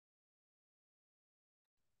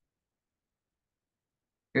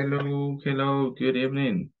Hello, hello, good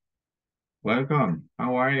evening. Welcome.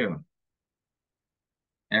 How are you?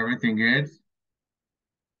 Everything good?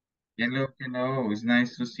 Hello, hello. It's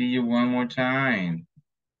nice to see you one more time.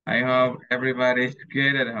 I hope everybody's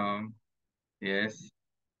good at home. Yes.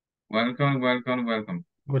 Welcome, welcome, welcome.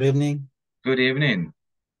 Good evening. Good evening.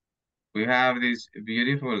 We have this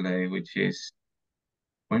beautiful day, which is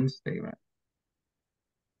Wednesday, right?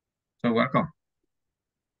 So welcome.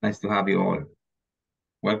 Nice to have you all.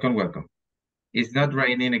 Welcome, welcome. It's not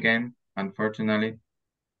raining again, unfortunately.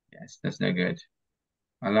 Yes, that's not good.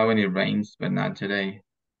 I love when it rains, but not today.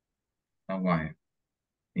 Oh, why?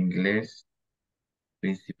 English.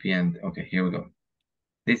 Principiante. Okay, here we go.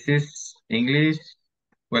 This is English,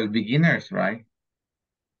 well, beginners, right?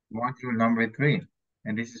 Module number 3.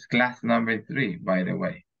 And this is class number 3, by the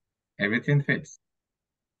way. Everything fits.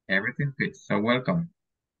 Everything fits. So welcome.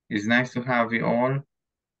 It's nice to have you all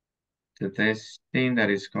to this thing that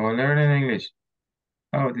is called Learning English.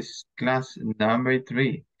 Oh, this is class number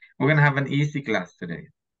 3. We're going to have an easy class today.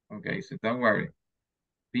 Okay, so don't worry.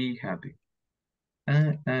 Be happy.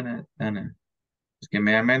 Just give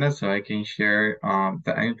me a minute so I can share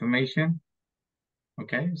the information.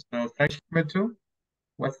 Okay, so section number 2.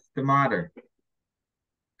 What's the matter?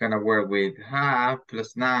 Gonna work with have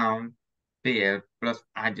plus noun, verb plus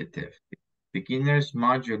adjective. Beginners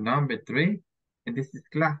module number 3, and this is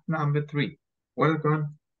class number 3.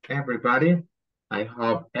 Welcome, everybody. I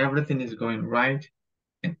hope everything is going right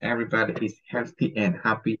and everybody is healthy and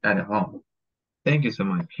happy at home. Thank you so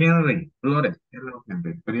much. Henry, Flores. Hello,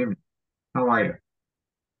 Henry. Good evening. How are you?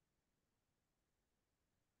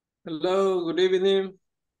 Hello, good evening.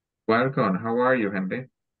 Welcome. How are you, Henry?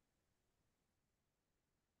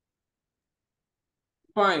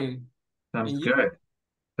 Fine. Sounds And you? good.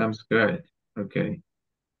 Sounds good. Okay.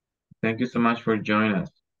 Thank you so much for joining us.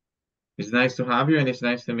 It's nice to have you and it's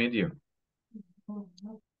nice to meet you.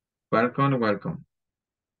 Welcome, welcome.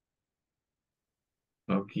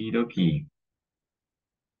 Okie dokie.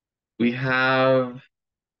 We have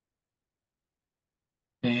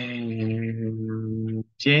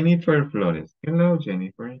Jennifer Flores. Hello,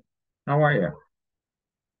 Jennifer. How are you?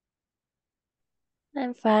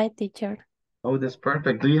 I'm fine, teacher. Oh, that's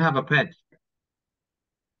perfect. Do you have a pet?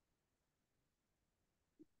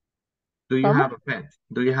 Do you ¿Cómo? have a pet?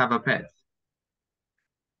 Do you have a pet?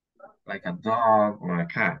 Like a dog or a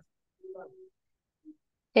cat?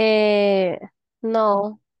 Eh,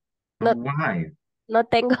 no, Oh, no, why? no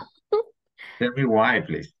tengo. Tell me why,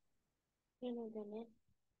 please.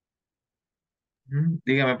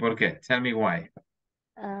 Dígame por qué. Tell me why.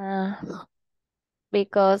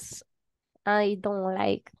 Because I don't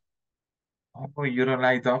like. Oh, you don't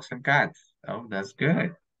like dogs and cats. Oh, that's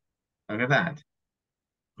good. Look at that.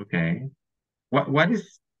 Okay. What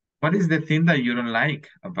is the thing that you don't like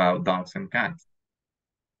about dogs and cats?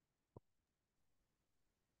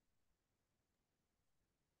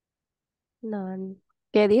 No,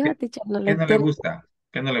 ¿qué dijo, ¿Qué, teacher? No lo qué no le entiendo. gusta?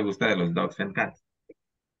 ¿Qué no le gusta de los dogs and cats?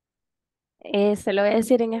 Se lo voy a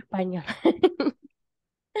decir en español.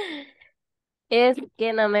 Es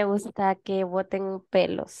que no me gusta que boten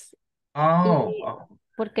pelos. Oh, Y oh,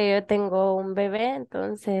 porque yo tengo un bebé,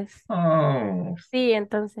 entonces, oh, sí,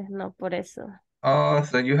 entonces no, por eso. oh.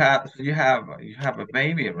 So you have a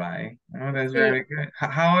baby, right? Oh, that's Sí, very good.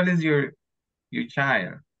 How old is your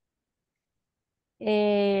child?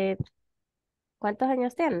 eh, ¿cuántos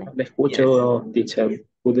años tiene? Le Yes. escucho, teacher.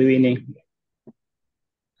 Good evening.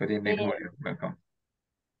 Good evening, Eh, Julio. Welcome.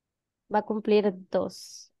 Va a cumplir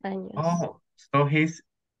 2 años. Oh, so he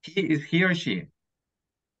or she?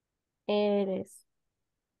 Eres.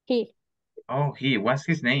 Sí, Oh, what's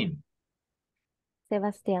his name?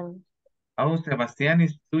 Sebastián. Oh, Sebastian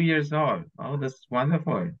is 2 years old. Oh, that's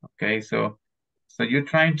wonderful. Okay, so you're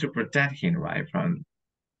trying to protect him, right, from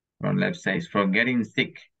let's say from getting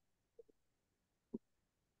sick.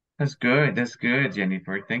 That's good. That's good,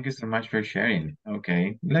 Jennifer. Thank you so much for sharing.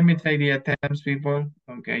 Okay, let me take the attempts, people.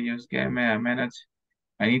 Okay, just give me a minute.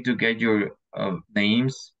 I need to get your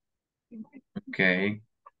names. Okay,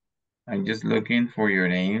 I'm just looking for your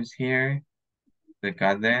names here.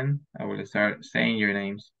 Then I will start saying your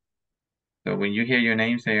names. So when you hear your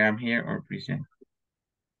name, say I'm here or present.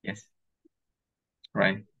 Yes,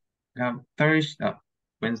 right. Thursday,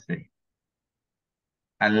 Wednesday.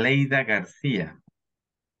 Aleida Garcia.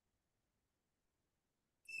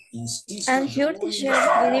 I'm here, teacher.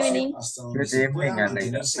 Good evening. Good evening,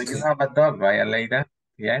 Aleida. So you have a dog, right, Aleida?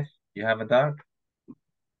 Yes, you have a dog?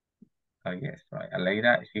 Oh, yes, right.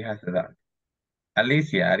 Aleida, she has a dog.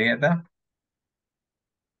 Alicia Arieta.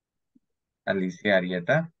 Alicia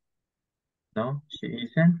Arieta. No, she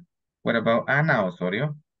isn't. What about Ana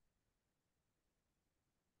Osorio?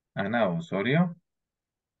 Ana Osorio?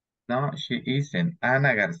 No, she isn't.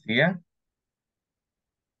 Ana Garcia?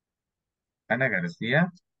 Ana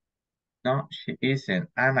Garcia? No, she isn't.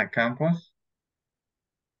 Ana Campos?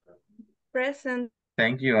 Present.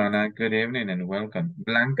 Thank you, Ana. Good evening and welcome.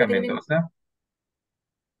 Blanca Good evening. Mendoza?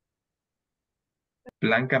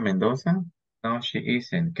 Blanca Mendoza? No, she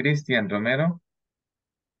isn't. Cristian Romero?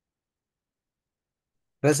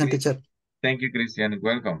 Present, teacher. Thank you, Cristian.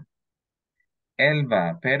 Welcome.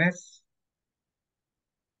 Elba Pérez?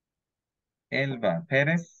 Elba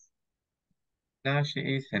Pérez? No, she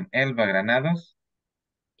isn't. Elba Granados?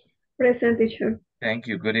 Present, teacher. Thank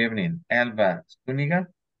you. Good evening. Elba Zúñiga?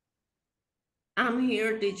 I'm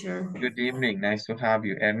here, teacher. Good evening. Nice to have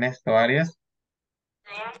you. Ernesto Arias?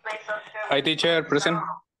 Hi, teacher. Present.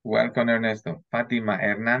 Welcome, Ernesto. Fátima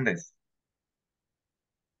Hernández?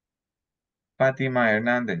 Fátima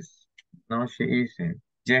Hernández? No, she isn't.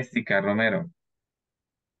 Jessica Romero?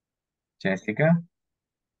 Jessica?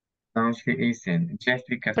 No, she isn't.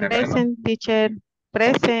 Jessica Serrano? Present, teacher.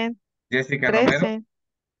 Present, Jessica Romero? present.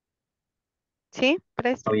 Sí, Oh,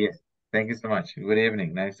 present. yes. Thank you so much. Good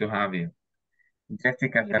evening. Nice to have you.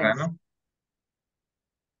 Jessica Gracias. Serrano?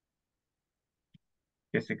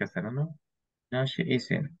 Jessica Serrano? No, she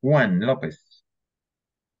isn't. Juan López?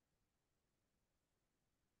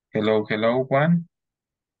 Hello, hello, Juan.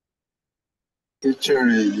 Teacher,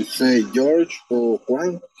 you say George or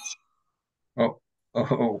Juan?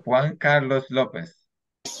 Oh, Juan Carlos López.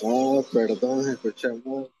 Oh, perdón, escuché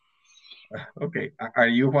mal. Okay. Are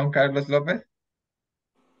you Juan Carlos López?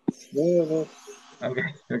 No, no. Okay,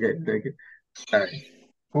 okay, thank you. All right.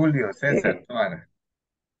 Julio César Toara.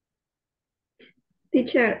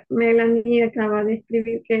 Teacher, Melanie acaba de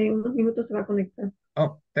escribir que en unos minutos se va a conectar.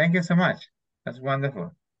 Oh, thank you so much. That's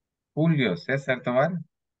wonderful. Julio César Tobar.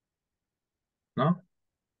 ¿No?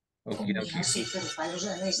 Okay, okay.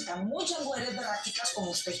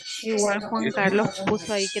 Igual Juan Carlos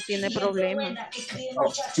puso ahí que tiene problemas.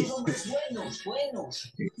 Oh, sí, sí.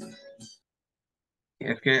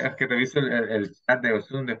 Es que reviso el chat de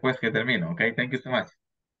Zoom después que termino. Okay, thank you so much.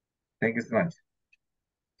 Thank you so much.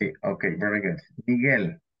 Sí, okay, very good.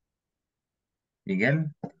 Miguel.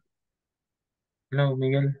 Miguel. Hello,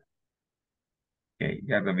 Miguel. Okay,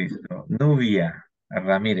 ya reviso. Nubia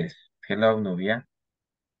Ramírez. Hello, Nubia.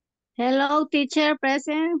 Hello, teacher,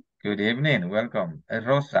 present. Good evening, welcome.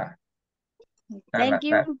 Rosa. Thank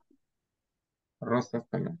you. Rosa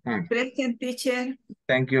Salazar. Present, teacher.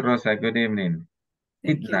 Thank you, Rosa. Good evening.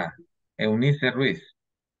 Thank you. Itna. Eunice Ruiz.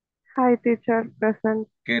 Hi, teacher. Present.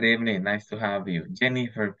 Good evening. Nice to have you.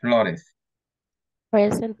 Jennifer Flores.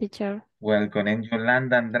 Present, teacher. Welcome. And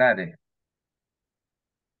Yolanda Andrade.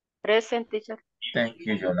 Present, teacher. Thank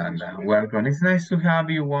you, Yolanda. Welcome. It's nice to have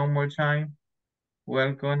you one more time.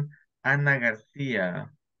 Welcome. Ana García.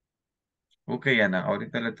 Ok, Ana.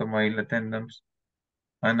 Ahorita le tomo ahí la attendance.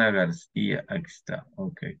 Ana García. Aquí está.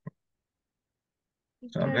 Ok. A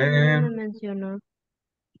Teacher, ver. no me mencionó.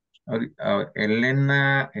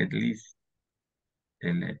 Elena Edlis.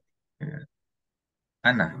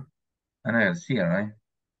 Ana. Ana García, right?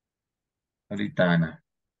 Ahorita Ana.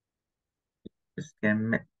 Just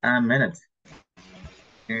a minute.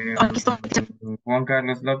 Aquí estoy, teacher. Juan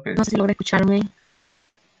Carlos López. No sé si logra escucharme.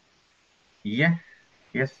 Yes,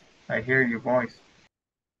 yes, I hear your voice.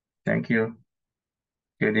 Thank you.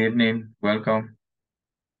 Good evening. Welcome.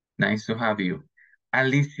 Nice to have you.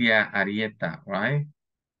 Alicia Arieta, right?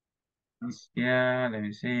 Alicia, let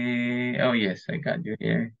me see. Oh, yes, I got you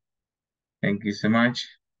here. Thank you so much.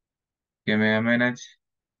 Give me a minute.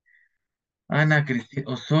 Ana Cristina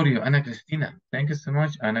Osorio. Ana Cristina. Thank you so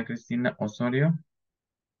much, Ana Cristina Osorio.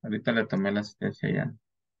 Ahorita le tomé la asistencia ya.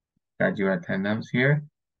 Got your attendance here.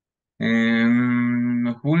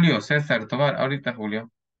 Julio César Tobar. Ahorita, Julio.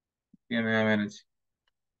 Give me a minute.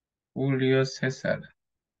 Julio César.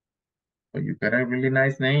 Oh, you got a really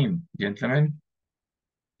nice name, gentlemen.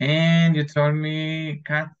 And you told me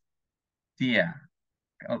Katia.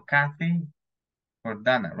 Or Kathy or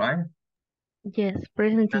Dana, right? Yes,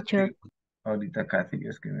 present, teacher. Kathy. Ahorita Kathy,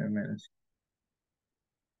 just give me a minute.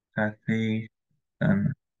 Kathy,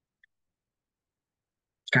 Dana.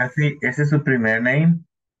 Kathy, ¿ese es su primer name?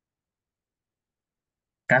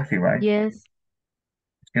 Kathy, right? Yes.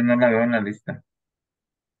 Es que no la veo en la lista.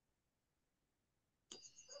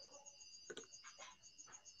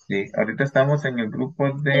 Sí, ahorita estamos en el grupo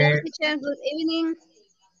Hello, de... teacher. Good evening.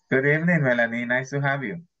 Good evening, Melanie. Nice to have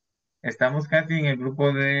you. Estamos casi en el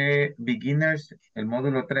grupo de Beginners, el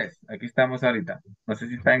módulo 3. Aquí estamos ahorita. No sé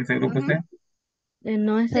si está en ese grupo usted.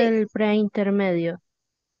 No es Sí. el preintermedio.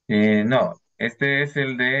 No, Este es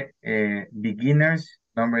el de beginners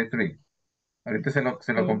number 3. Ahorita se lo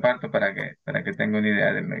Sí. comparto para que tenga una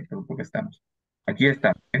idea del grupo que estamos. Aquí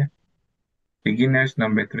está. Beginners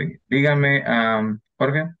number 3. Dígame,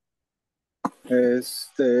 Jorge.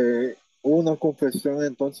 ¿Hubo una confesión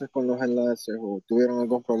entonces con los enlaces o tuvieron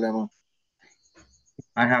algún problema?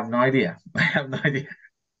 I have no idea. I have no idea.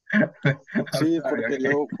 I'm Sí, sorry, porque okay.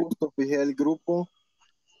 yo justo fijé el grupo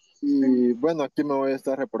y bueno, aquí me voy a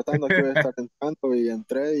estar reportando, aquí voy a estar entrando y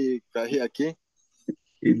entré y caí aquí.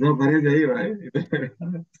 Y no aparece ahí, right?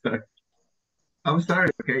 Sorry. I'm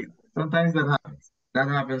sorry, okay. Sometimes that happens. That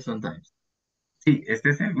happens sometimes. Sí, este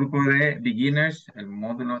es el grupo de beginners, el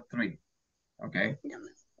módulo 3. ¿Ok?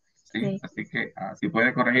 Sí, Sí. así que si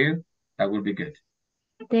puede corregir, that would be good.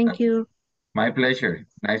 Thank you. My pleasure.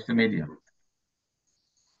 Nice to meet you.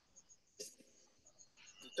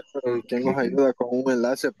 Pero ¿quién nos ayuda con un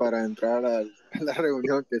enlace para entrar a la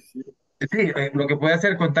reunión que sí? Sí, lo que puede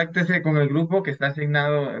hacer, contáctese con el grupo que está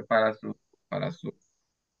asignado para su, para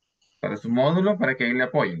su módulo para que ahí le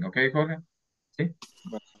apoyen. ¿Ok, Jorge? Sí.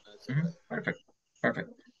 Bueno, gracias. Perfecto.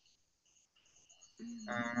 Perfecto.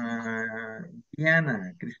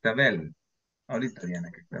 Diana, Cristabel. Ahorita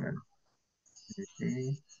Diana, Cristabel.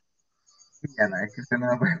 Sí. Diana, es que usted no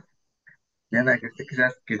me aparece. Diana, es que usted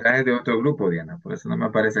quizás es de otro grupo, Diana, por eso no me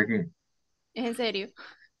aparece aquí. ¿Es en serio?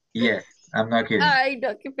 Yes, I'm not kidding. Ay, no,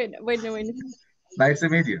 qué pena. Bueno, bueno. Nice to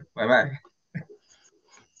meet you. Bye bye.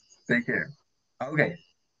 Take care. Okay.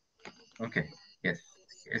 Okay. Yes.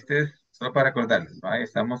 Este es solo para recordarles, ¿vale?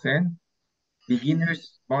 Estamos en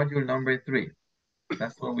Beginners Module number 3.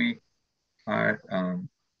 That's what we are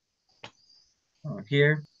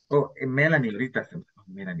here. Oh, Melanie, ahorita.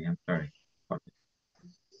 Melanie, I'm sorry. Okay.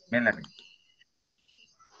 Melanie.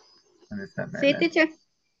 ¿Dónde está Sí, Melanie? teacher.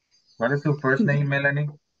 What is your first name, Melanie?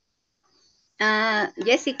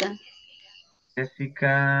 Jessica.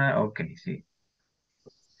 Jessica. Okay, sí.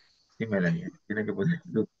 Sí, Melanie. Tiene que poner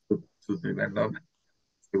su primer nombre.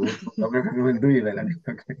 Segundo nombre que es el tuyo, Melanie.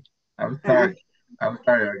 Okay. I'm sorry. I'm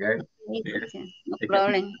sorry, okay? Sí, Yes. teacher. No Es que así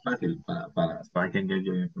problem. es fácil so I can get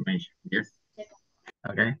your information. Yes.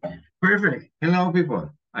 Okay. Perfect. Hello,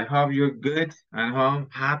 people. I hope you're good at home,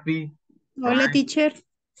 happy. Hola, Right? teacher.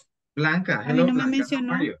 Blanca. A mí Hello, no me Blanca. How are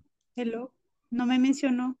mencionó. you? Hello. No me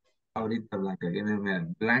mencionó. Ahorita, Blanca.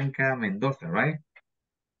 Blanca Mendoza, right?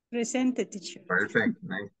 Presente, teacher. Perfect.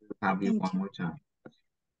 Nice to have you Thank one you. more time.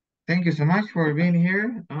 Thank you so much for being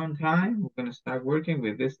here on time. We're going to start working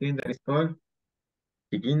with this thing that is called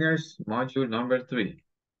Beginners Module number 3.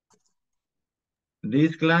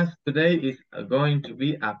 This class today is going to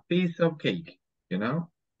be a piece of cake, you know,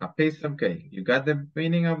 a piece of cake. You got the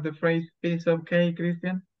meaning of the phrase piece of cake,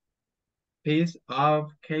 Christian? Piece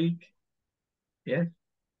of cake? Yes?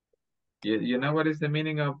 You know what is the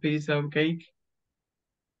meaning of piece of cake?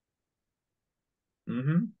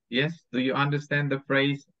 Yes? Do you understand the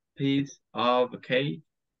phrase piece of cake?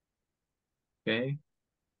 Okay.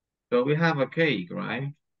 So we have a cake,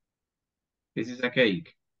 right? This is a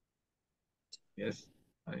cake. Yes.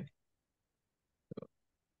 Right. So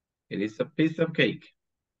it is a piece of cake,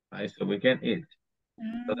 right? So we can eat.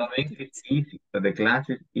 So that makes it easy. So the class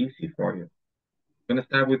is easy for you. I'm going to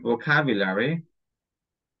start with vocabulary.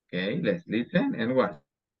 Okay, let's listen and watch.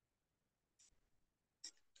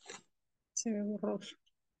 Se ve borroso.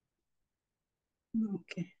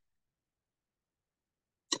 Ok.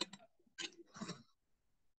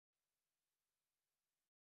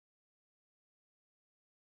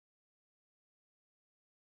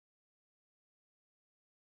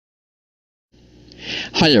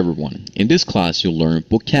 Hi everyone, in this class you'll learn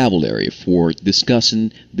vocabulary for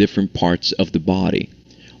discussing different parts of the body.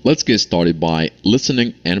 Let's get started by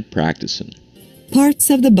listening and practicing. Parts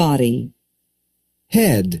of the body: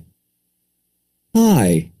 head,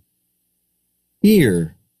 eye,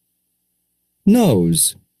 ear,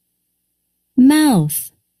 nose,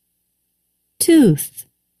 Mouth. Tooth.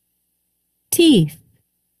 Teeth.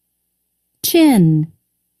 Chin.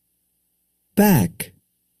 back,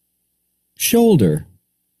 shoulder,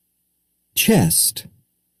 chest,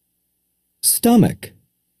 stomach,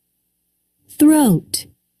 Throat.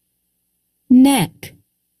 Neck.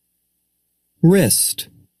 wrist,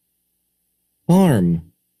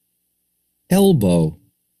 arm, elbow,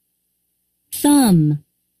 Thumb.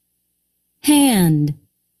 Hand.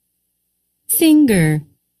 Finger.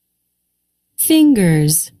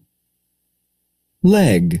 Fingers.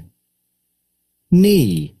 leg,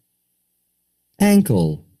 knee,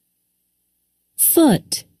 ankle,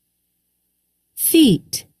 Foot.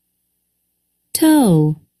 Feet.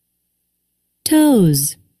 Toe.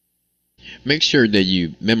 Toes. Make sure that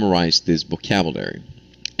you memorize this vocabulary.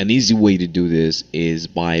 An easy way to do this is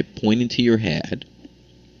by pointing to your head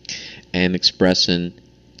and expressing,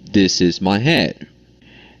 this is my head.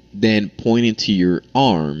 Then pointing to your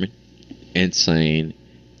arm and saying,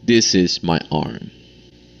 this is my arm.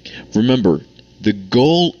 Remember, the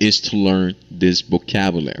goal is to learn this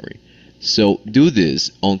vocabulary. So do this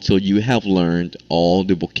until you have learned all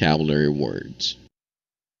the vocabulary words.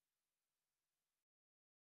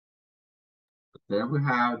 There we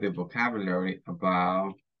have the vocabulary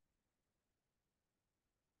about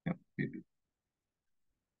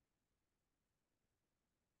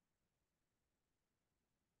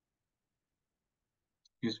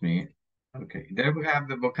excuse me. Okay, there we have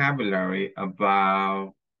the vocabulary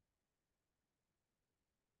about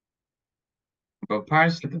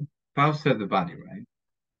parts of the body, right?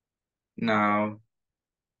 Now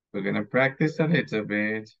we're gonna practice a little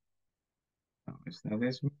bit. Oh, it's not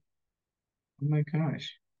this one. Oh my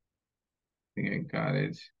gosh. I think I got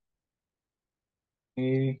it.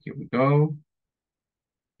 Okay, here we go.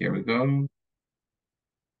 Here we go.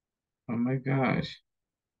 Oh my gosh.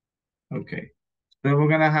 Okay. So we're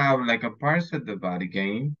gonna have like a parts of the body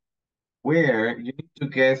game where you need to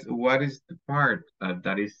guess what is the part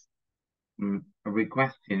that is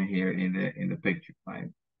requesting here in the picture, right?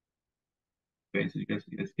 Okay, so just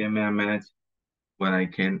give me a minute when I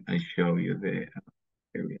can show you the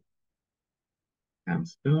area. I'm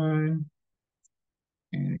done.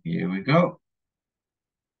 And here we go.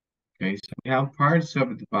 Okay, so we have parts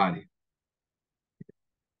of the body.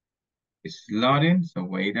 It's loading, so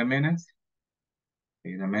wait a minute.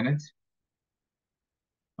 Wait a minute.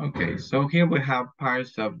 Okay, so here we have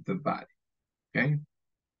parts of the body. Okay.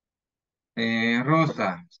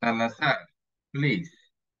 Rosa Salazar, please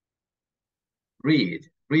read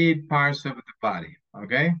parts of the body.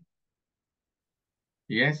 Okay.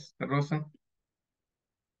 Yes, Rosa.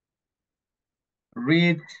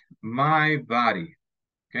 Read my body.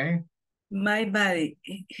 Okay. My body,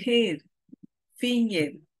 hair,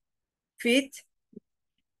 finger, feet,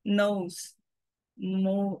 nose,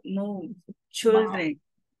 mouth, children,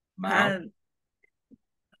 Mouth.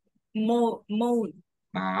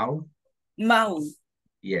 mouth.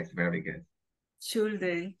 Yes, very good.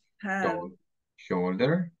 Children, hand,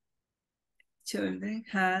 Shoulder. children,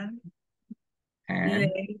 hand,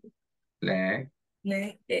 Hand. leg, Leg.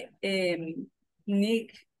 neck,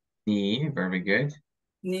 Knee, very good.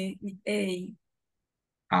 knee,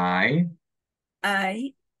 Eye.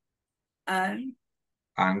 arm,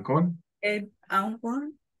 Ankle.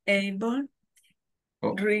 ankle, elbow,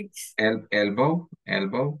 Oh, wrist, elbow.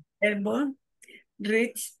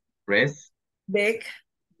 wrist, Wrist.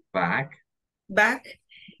 back,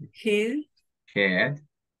 heel, Head.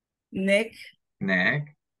 neck,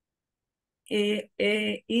 ear,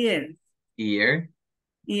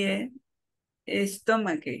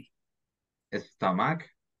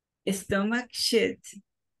 stomach, chest.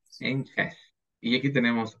 And chest. Y aquí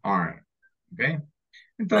tenemos arm. ¿Ok?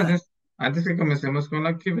 Entonces, antes que comencemos con la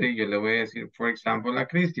actividad, yo le voy a decir, por ejemplo, a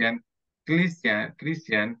Cristian,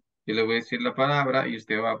 yo le voy a decir la palabra y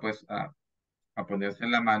usted va pues a ponerse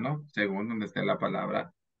en la mano según donde esté la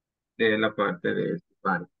palabra de la parte de su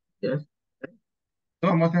parte. Yes? So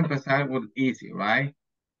vamos a empezar with easy, right?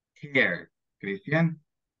 Hair. Cristian,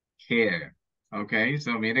 hair. Okay,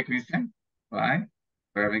 so mire, Cristian, right?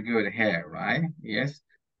 Very good, hair, right? Yes.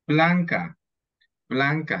 Blanca,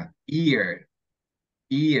 ear.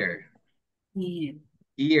 Ear,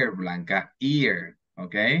 Blanca, ear,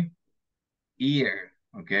 okay? Ear,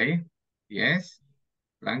 okay? Yes.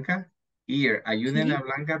 Blanca, ear. Ayúdenle a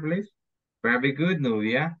Blanca, please. Very good,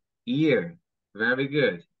 Nubia. Ear. Very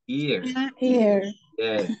good. Ear. Ear.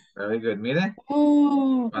 Yes, very good. Mire.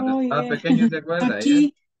 Oh, Cuando estaba yeah. pequeño, ¿se acuerda?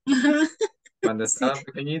 Aquí. Cuando estaba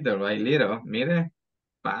pequeñito, right? Little. Mire.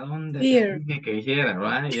 ¿Para dónde te Ear. dije que hiciera,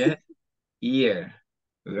 right? Yes. Ear.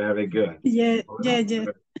 Very good. Yeah, yeah.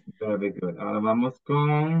 Very good. Ahora vamos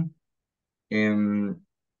con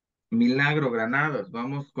Milagro Granados.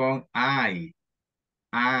 Vamos con I.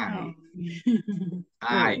 Oh.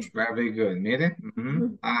 I. Very good. Mire.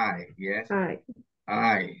 I. Yes.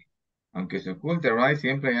 I. Aunque se oculte, right?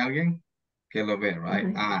 Siempre hay alguien que lo ve,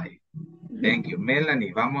 right? I. Thank you.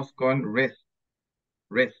 Melanie, vamos con wrist.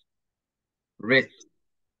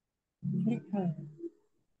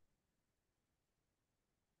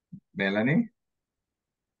 Melanie?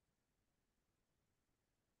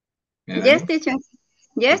 Yes, teacher.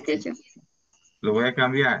 Yes, teacher. Lo voy a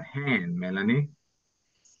cambiar. Hand, Melanie.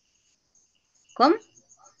 ¿Cómo?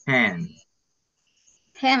 Hand.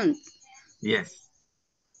 Hand. Yes.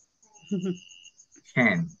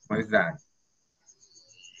 Hand. What is that?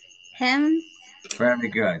 Hand. Very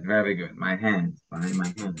good, very good. My hands, behind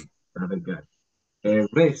my hands. Very good.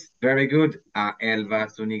 Wrist, very good. Elva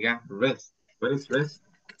Zuniga, wrist. What is wrist?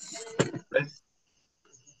 Wrist,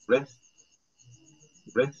 wrist,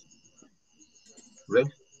 wrist,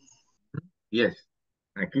 wrist. Yes.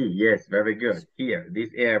 Aquí, yes, very good. Here, this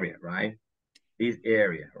area, right? This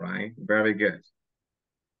area, right? Very good.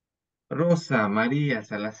 Rosa María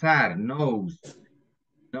Salazar, nose,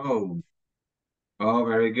 nose. Oh,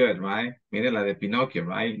 very good, right? Mire la de Pinocchio,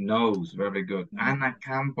 right? Nose, very good. Ana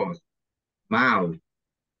Campos, mouth,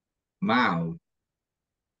 mouth,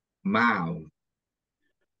 mouth.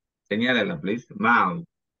 Señálala, please. Mouth,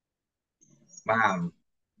 mouth.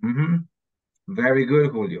 Very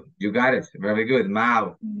good, Julio. You got it. Very good.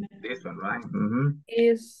 Mouth. This one, right?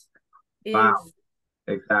 Is. Mouth.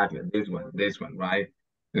 Exactly. This one, right?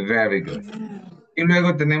 Very good. Y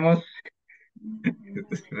luego tenemos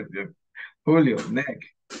Julio, neck,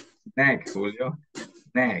 Julio,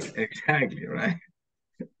 neck. Exactly, right?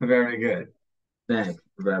 Very good. Neck,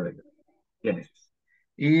 very good. Yes.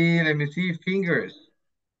 Y let me see, fingers.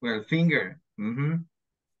 Well, finger.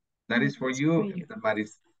 That is for you.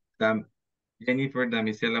 Somebody's Jennifer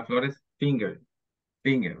Damisela Flores, finger,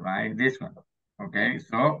 right? This one. Okay,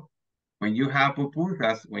 so when you have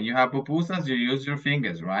pupusas, you use your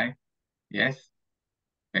fingers, right? Yes.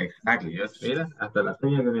 Exactly. Just mira, hasta la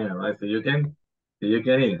seña de mira, right? So you can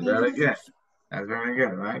eat. Very good. That's very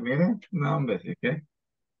good, right? Mire, no, hombre, sí que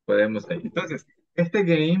podemos ir. Entonces, este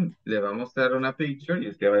game le va a mostrar una picture y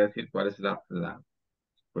usted va a decir cuál es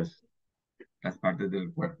pues, las partes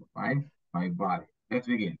del cuerpo, right? My body. Let's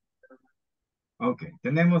begin. Okay,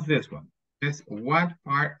 tenemos this one. This, what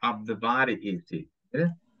part of the body is it?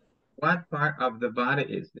 Yeah? What part of the body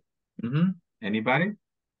is it? Anybody?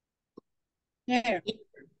 Hair.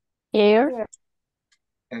 Ear.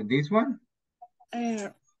 This one?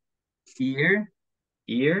 Hair. Ear.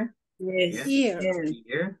 Ear. Yes. Ear.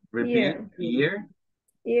 Ear. Repeat. Ear.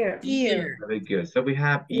 Ear. Very good. So we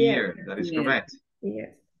have ear. That is correct.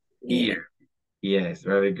 Yes. Ear. Yes,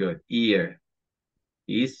 very good. Ear.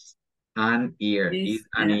 Is an ear. Is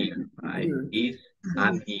an ear. Right? Is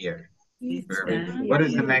an ear. Very good. What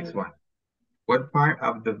is the next one? What part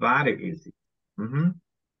of the body is it?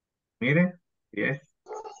 Mire. Yes.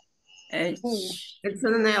 It's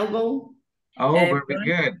an elbow. Oh, very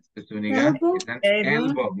good. Zuniga. Elbow. It's an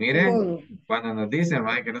elbow. Mire. Cuando nos dicen,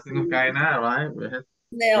 right, que no se nos cae nada, right? We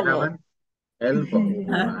have an elbow,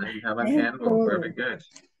 right? You have an elbow. Very good.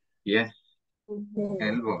 Yes.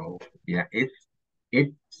 Elbow. Yeah, it's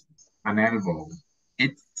an elbow.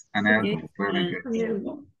 It's an elbow. Very good.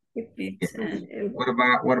 Yes. What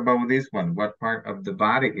about this one? What part of the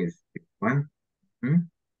body is this one?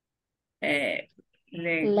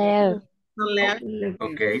 Leg.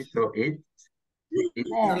 Okay, so it's a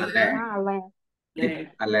leg.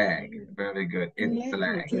 It's a leg. Very good. It's a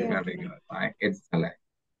leg. Very good. Right? It's a leg.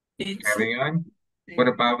 Carry on. What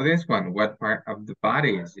about this one? What part of the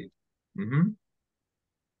body is it?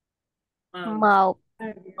 Mouth.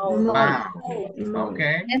 Mouth.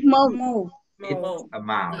 Okay. It's mouth. It's a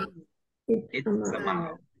mouth. It's a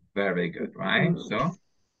mouth. Very good, right? So,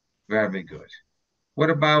 very good. What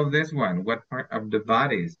about this one? What part of the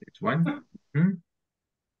body is this one?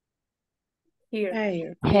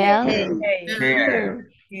 Hair. Hair. Hair.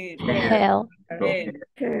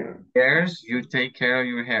 Hairs, you take care of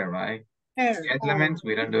your hair, right? Hair. Gentlemen,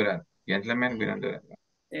 we don't do that. Gentlemen, we don't do that.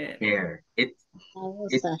 Hair. It's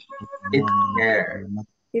hair.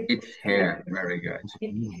 It's hair. Very good.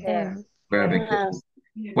 Very good.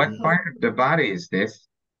 What part of the body is this?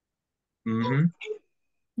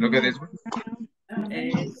 Look at this one.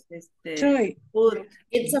 Food.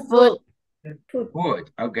 It's a food. Food.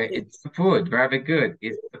 Okay, it's the food. Very good.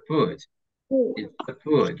 It's the food. It's the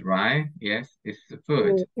food, right? Yes, it's the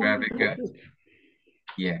food. Very good.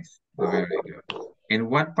 Yes, very good. And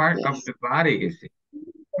what part of the body is it?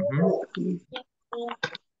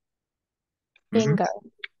 Finger.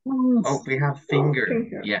 Oh, we have finger.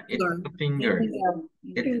 Yeah, it's the finger.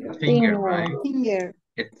 It's the finger, right?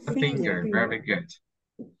 It's the finger. Very good.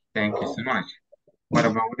 Thank you so much. What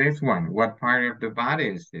about this one? What part of the body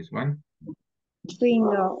is this one?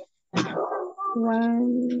 Finger. Neck.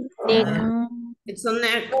 It's a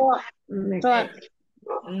neck. No.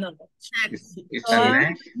 It's a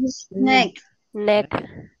neck? Neck.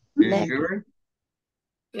 Neck. You sure?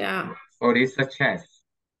 Yeah. Or it's a chest?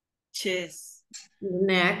 Chest.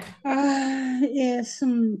 Neck. Yes.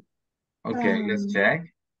 Okay, let's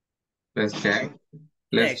check. Let's check.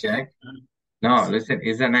 Let's check. No, listen,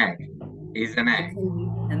 it's a neck. It's a neck.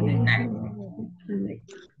 Neck.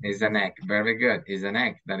 It's a neck. Very good. It's a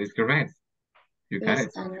neck. That is correct. You got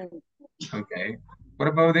it. Okay. What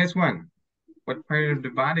about this one? What part of the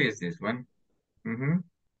body is this one?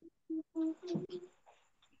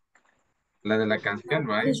 La de la canción,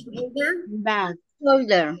 right? Back.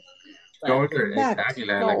 Shoulder. Shoulder, Back. exactly,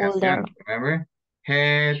 la de la Shoulder. canción. Remember?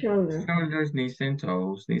 Head, Shoulder. shoulders, knees and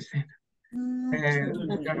toes, knees and head,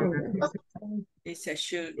 That's shoulders, shoulder. knees and toes. It's a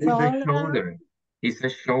shoulder. It's a shoulder. It's a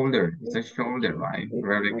shoulder. It's a shoulder, right?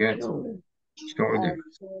 Very good. Shoulder. Shoulder.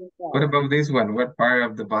 What about this one? What part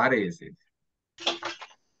of the body is it?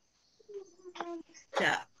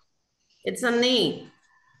 Yeah. It's a knee.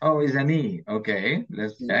 Oh, it's a knee. Okay,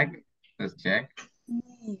 let's check. Let's check.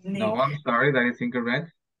 No, I'm sorry, that is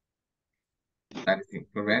incorrect. That is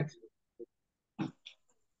incorrect.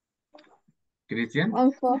 Christian?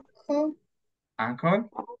 Ankle. Ankle?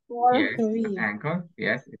 Yes, an ankle.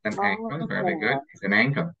 Yes, it's an ankle. Very good. It's an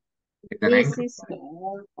ankle. It's an ankle.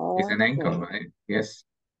 It's an ankle, right? Yes.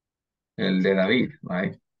 El de David,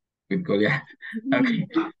 right? With Goliath. Okay,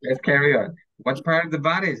 let's carry on. What part of the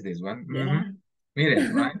body is this one?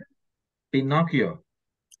 Miren, right? Pinocchio.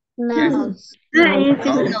 Nose. Yes.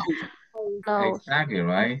 Nose. Nose. Exactly,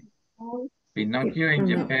 right? Pinocchio and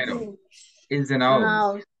Geppetto. It's a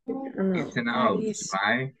nose. It's a nose,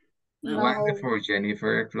 right? Wonderful,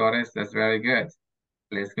 Jennifer Flores. That's very good.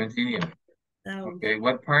 Let's continue. Okay,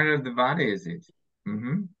 what part of the body is it?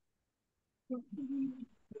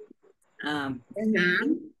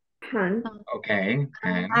 Hand. Okay,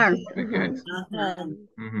 hand. Arm. Very good.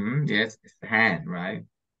 Yes, it's the hand, right?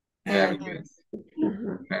 Very good.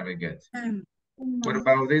 Very good. What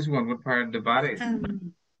about this one? What part of the body is it?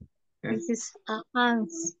 Yes. This is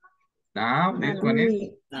hands. Now, this one is?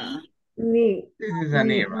 Knee. This is a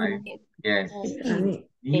knee, right? Yes. Knee.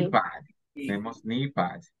 Knee pad. Tenemos knee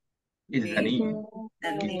pad. It's a knee.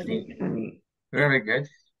 It's knee. Very good.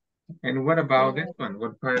 And what about this one?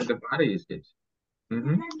 What part of the body is it?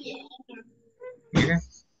 Mira.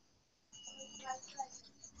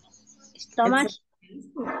 Stomach.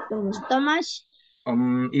 Stomach.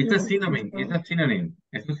 It's a synonym. It's a synonym.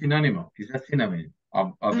 Es un sinónimo. It's a synonym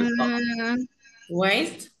of the stomach.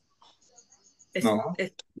 Waist. No.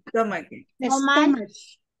 Stomach. Stomach.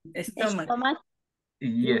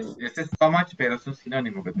 Yes, it's stomach, pero es un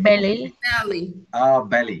sinónimo. Que Belly. Belly. Oh,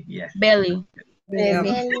 belly. Yes. Belly. Belly.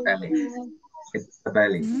 It's the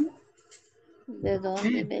belly. ¿De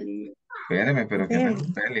dónde? Belly. Espérame, pero que no es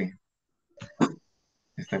un belly.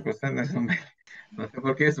 Esta cosa no es un belly. No sé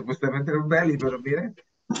por qué, supuestamente era un belly, pero mire.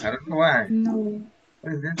 I don't know why. No.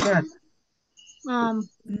 What is this one?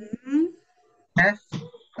 Yes?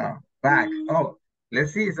 Oh, back. Oh,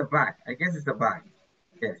 let's see, it's a back. I guess it's a back.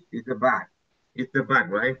 Yes, it's a back. It's the back,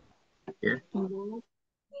 right? Yes. Cuando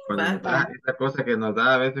nos da esta cosa que nos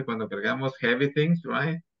da a veces cuando cargamos heavy things,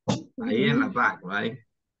 right? Ahí en la back, right?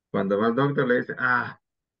 Cuando va al doctor le dice,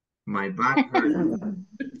 my back hurts.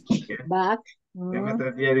 Okay. Back. Tengo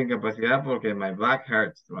 3 días de incapacidad porque my back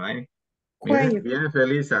hurts, right? Bien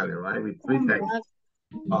feliz sale, right? With 3 seconds.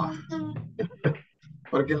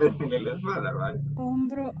 Porque le la espalda, right?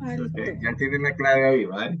 Hombro alto. Okay. Ya tienen la clave ahí,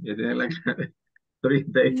 right? Ya tienen la clave. 3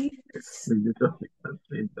 days.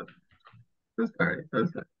 Sorry.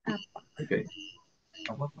 Okay.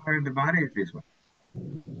 What part of the body is this one?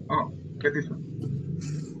 Oh, get this one.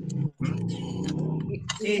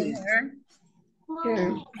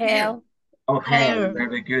 Hair. Oh, hair.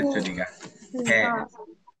 Very good, Soniga. Hair.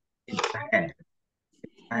 It's a hair.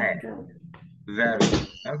 Hair. Very good.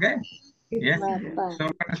 Okay. Yes. So I'm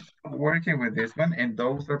going to start working with this one, and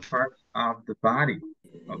those are parts of the body.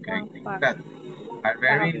 Okay. That are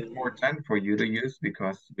very important for you to use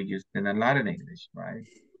because we use them a lot in English, right?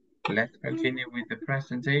 Let's continue with the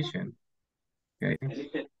presentation. Okay.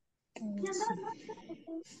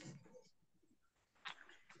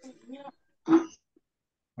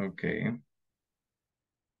 Okay.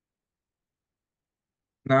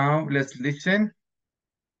 Now let's listen.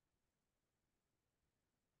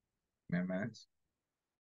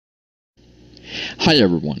 Hi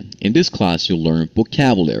everyone. In this class you'll learn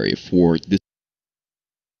vocabulary for this.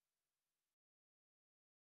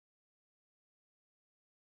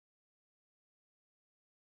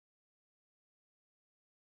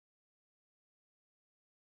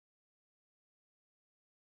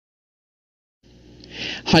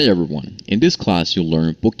 Hi everyone. In this class you'll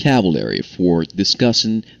learn vocabulary for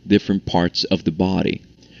discussing different parts of the body.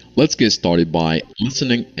 Let's get started by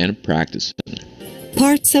listening and practicing.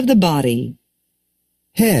 Parts of the body.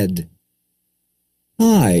 Head.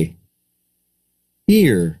 Eye.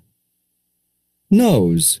 Ear.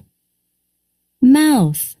 Nose.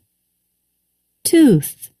 Mouth.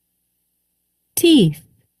 Tooth. Teeth.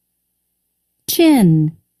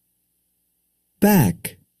 Chin.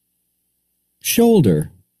 Back.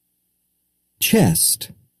 shoulder,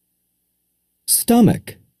 chest,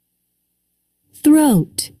 stomach,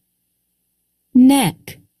 throat,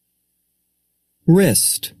 neck,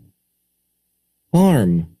 wrist,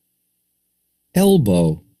 arm,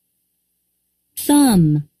 elbow,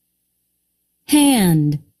 thumb,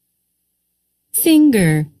 hand,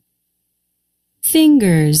 finger,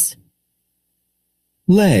 fingers,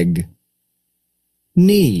 leg,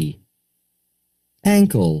 knee,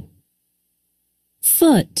 ankle,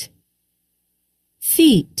 foot,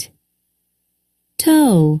 feet,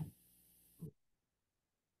 toe,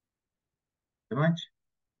 Very much.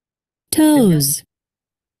 toes.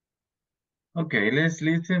 Okay, let's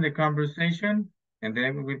listen the conversation and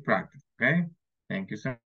then we will practice, okay? Thank you so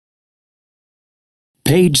much.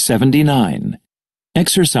 Page 79.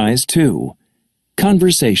 Exercise 2.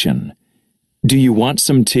 Conversation. Do you want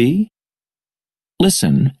some tea?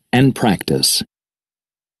 Listen and practice.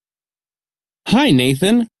 Hi,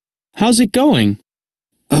 Nathan. How's it going?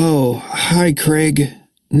 Oh, hi, Craig.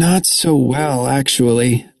 Not so well,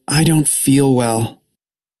 actually. I don't feel well.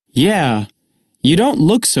 Yeah, you don't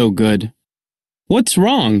look so good. What's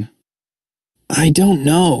wrong? I don't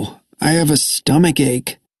know. I have a stomach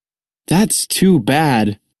ache. That's too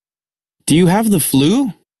bad. Do you have the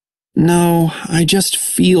flu? No, I just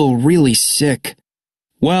feel really sick.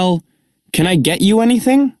 Well, can I get you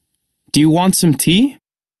anything? Do you want some tea?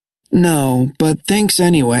 No, but thanks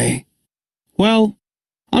anyway. Well,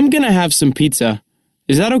 I'm gonna have some pizza.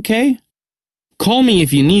 Is that okay? Call me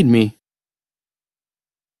if you need me.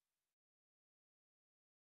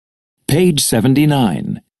 Page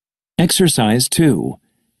 79. Exercise 2.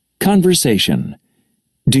 Conversation.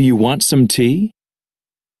 Do you want some tea?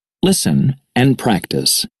 Listen and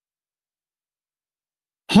practice.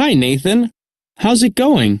 Hi, Nathan. How's it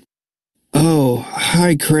going? Oh,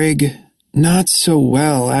 hi, Craig. Not so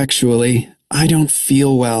well, actually. I don't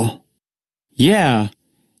feel well. Yeah,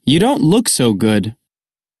 you don't look so good.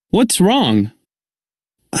 What's wrong?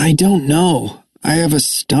 I don't know. I have a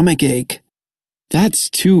stomach ache. That's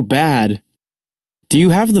too bad. Do you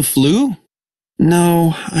have the flu?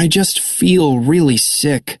 No, I just feel really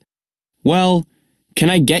sick. Well, can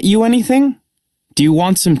I get you anything? Do you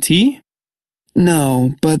want some tea?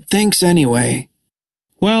 No, but thanks anyway.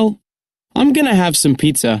 Well, I'm gonna have some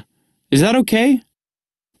pizza. Is that okay?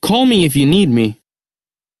 Call me if you need me.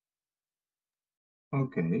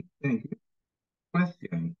 Okay, thank you.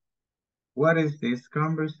 Question. What is this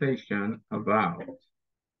conversation about?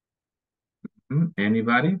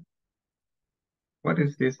 Anybody? What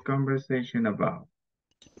is this conversation about?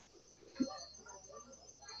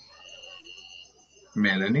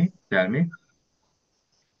 Melanie, tell me.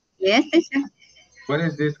 Yes, teacher. What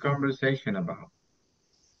is this conversation about?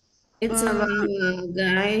 It's about a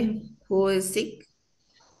guy who is sick.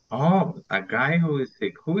 Oh, a guy who is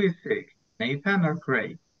sick. Who is sick? Nathan or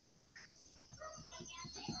Craig?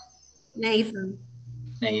 Nathan.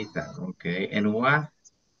 Nathan, okay. And what's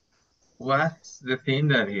the thing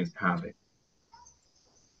that he's having?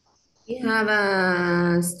 He have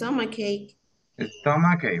a stomach ache. A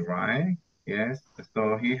stomach ache, right? Yes.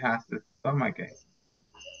 So he has a stomach ache.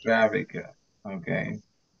 Very good. Okay.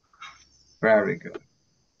 Very good.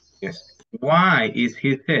 Yes. Why is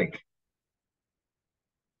he sick?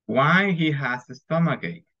 Why he has a stomach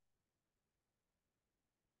ache?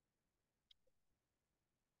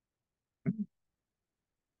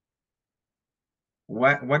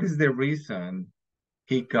 What is the reason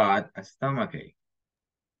he got a stomach ache?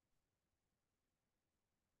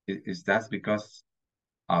 Is that because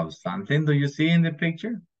of something do you see in the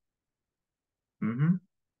picture?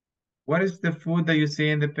 What is the food that you see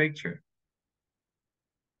in the picture?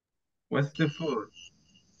 What's the food?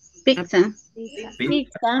 Pizza.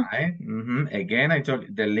 Pizza, right? Again, I told you,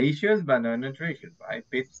 delicious but not nutritious, right?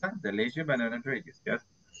 Pizza, delicious but not nutritious. Just,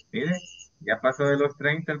 mire, ya pasó de los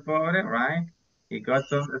 30 el pobre, right? He got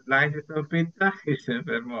some slices of pizza y se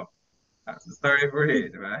enfermó. Sorry for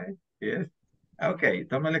it, right? Yes. Okay,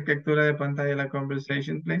 tómale captura de pantalla la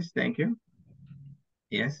conversation, please. Thank you.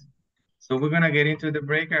 Yes. So we're going to get into the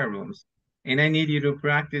breakout rooms. And I need you to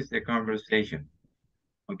practice the conversation.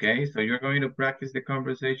 Okay, so you're going to practice the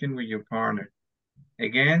conversation with your partner.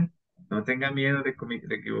 Again, no tenga miedo de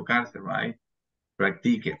equivocarse, right?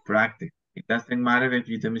 Practique, practice. It doesn't matter if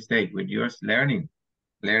you do a mistake. When you're learning.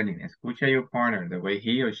 Escucha your partner, the way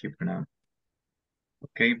he or she pronounces.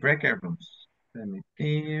 Okay, breakout rooms. Let me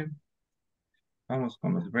see. Vamos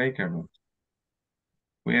con los breakout rooms.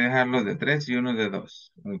 Voy a dejarlos de 3 y uno de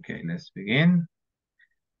 2. Okay, let's begin.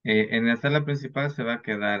 En la sala principal se va a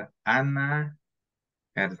quedar Ana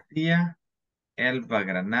García Elba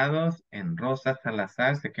Granados and Rosa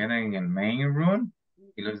Salazar se quedan en el main room.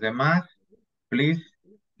 Y los demás, please,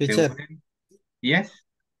 se Teacher, unen. Yes.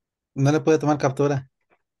 no le puede tomar captura.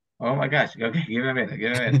 Oh my gosh. Okay, give me a minute,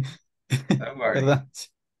 give me a minute. Don't worry. Perdón.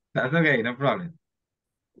 That's okay, no problem.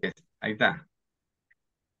 Yes, ahí está.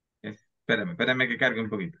 Yes. Espérame que cargue un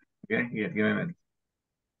poquito. Okay, yes, give me a minute.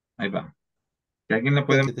 Ahí va. Si alguien le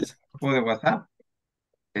puede Thank you, mandar teacher. un grupo de WhatsApp,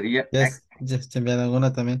 sería Yes, just enviaron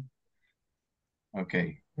alguna también.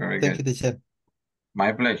 okay, very Thank you, good. teacher.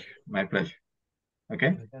 My pleasure, my pleasure.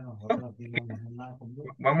 Okay.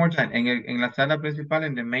 One more time. En la sala principal,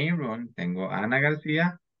 en the main room, tengo a Ana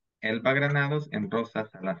García, Elba Granados y Rosa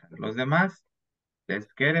Salazar. Los demás, let's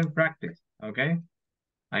get in practice. Okay.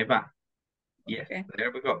 Ahí va. Yes, Okay.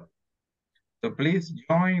 there we go. So please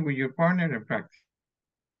join with your partner and practice.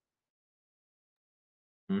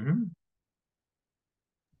 Mhm.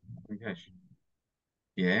 Oh my gosh.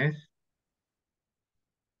 Yes.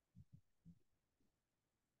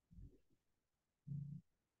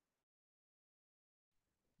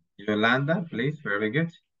 Yolanda, please. Very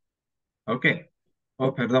good. Okay.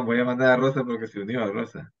 Oh, perdón, voy a mandar a Rosa porque se unió a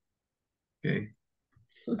Rosa. Okay.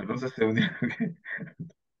 A Rosa se unió. Okay.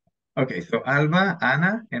 Okay, so Alba,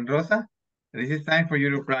 Ana, and Rosa, this is time for you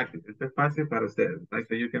to practice. Este es fácil para ustedes, right?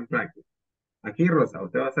 So you can practice. Aquí, Rosa,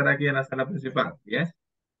 usted va a estar aquí en la sala principal. Yes?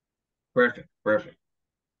 Perfect, perfect.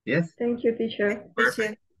 Yes? Thank you, teacher.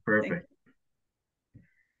 Perfect, perfect.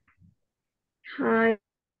 Hi.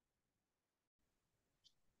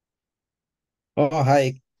 Oh,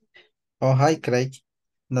 hi. Oh, hi, Craig.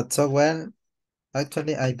 Not so well.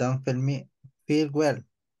 Actually, I don't feel well.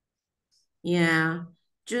 Yeah,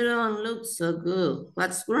 you don't look so good.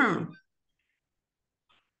 What's wrong?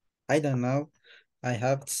 I don't know. I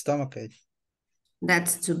have stomachache.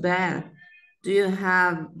 That's too bad. Do you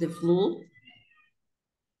have the flu?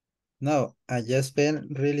 No, I just feel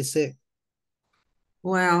really sick.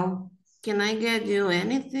 Well, can I get you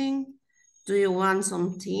anything? Do you want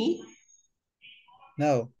some tea?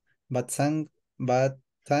 No, but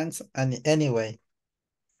thanks anyway.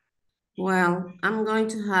 Well, I'm going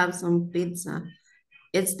to have some pizza.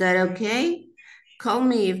 Is that okay? Call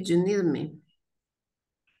me if you need me.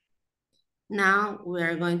 Now we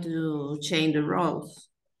are going to change the roles.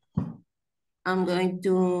 I'm going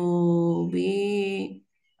to be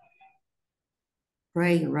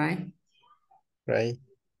Ray, right? Right.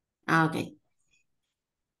 Okay.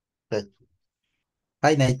 Right.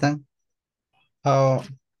 Hi, Nathan.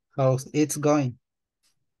 How's it's going?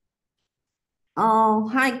 Oh,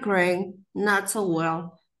 hi, Craig. Not so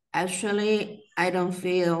well. Actually, I don't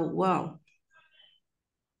feel well.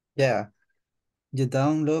 Yeah, you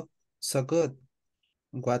don't look so good.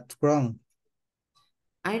 What's wrong?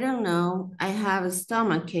 I don't know. I have a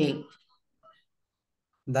stomach ache.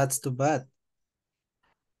 That's too bad.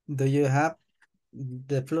 Do you have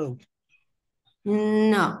the flu?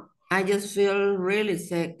 No, I just feel really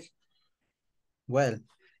sick. Well,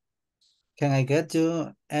 can I get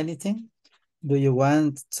you anything? Do you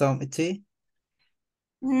want some tea?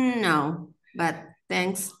 No, but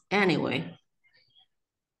thanks anyway.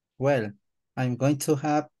 Well, I'm going to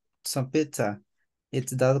have some pizza. Is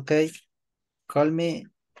that okay? Call me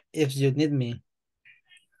if you need me.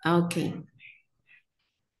 Okay.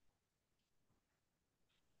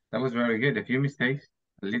 That was very good. A few mistakes,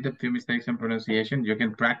 few mistakes in pronunciation. You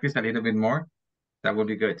can practice a little bit more. That would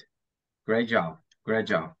be good. Great job. Great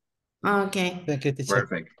job. Okay. Thank you, teacher.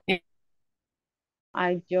 Perfect.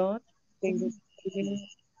 I just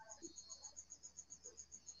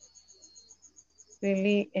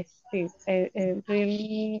really,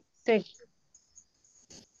 really sick.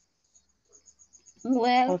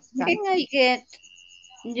 Well, can I get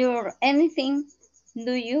your anything?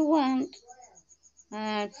 Do you want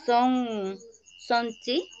some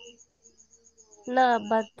tea? No,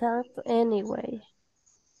 but thanks anyway.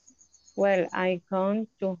 Well, I'm going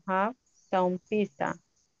to have some pizza.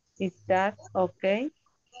 Is that okay?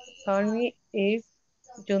 Call me if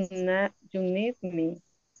you need me.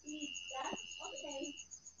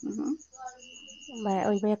 Vale,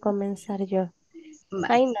 hoy voy a comenzar yo. Bye.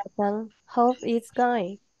 Hi, Nathan. How it's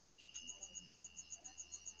going?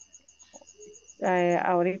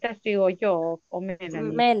 Ahorita sigo yo o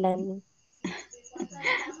Melanie. Melanie.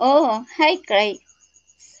 Oh, hi, Craig.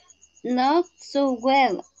 Not so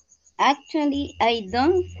well. Actually, I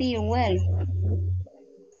don't feel well.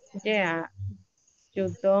 Yeah, you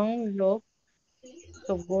don't look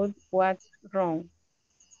so good. What's wrong?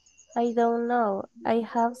 I don't know. I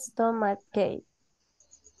have stomach ache.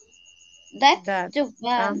 That's too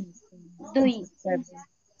bad. Do you,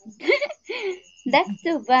 that's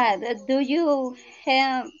too bad. Do you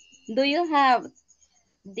have Do you have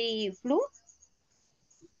the flu?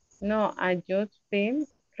 No, I just feel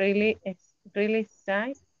really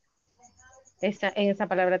sick. En esa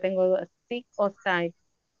palabra tengo dos, sick o sick.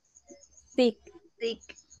 Sick. Sick.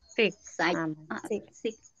 Sick. Sick. Sick.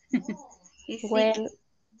 Sick. He's sick. Well,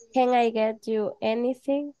 can I get you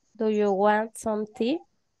anything? Do you want some tea?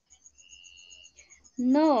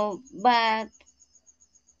 No, but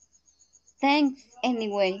thanks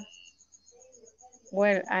anyway.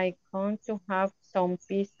 Well, I come to have some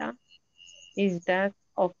pizza. Is that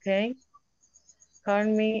okay? Call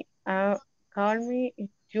me if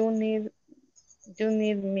you need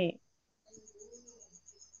me.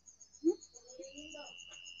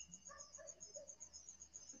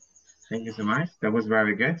 Thank you so much. That was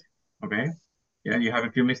very good. Okay. Yeah, you have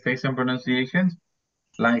a few mistakes on pronunciations.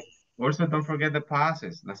 Like, also don't forget the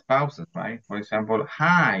pauses, las pausas, right? For example,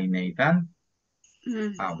 hi, Nathan.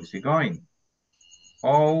 How is it going?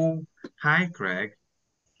 Oh, hi, Craig.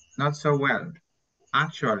 Not so well.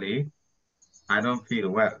 Actually, I don't feel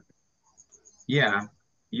well. Yeah,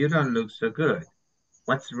 you don't look so good.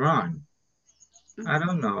 What's wrong? I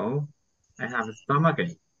don't know. I have a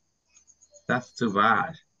stomachache. That's too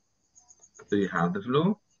bad. Do you have the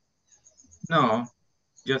flu? No,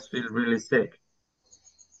 just feel really sick.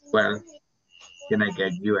 Well, can I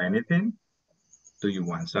get you anything? Do you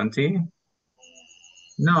want some tea?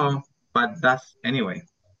 No, but that's anyway.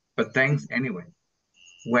 But thanks anyway.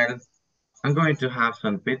 Well, I'm going to have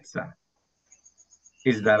some pizza.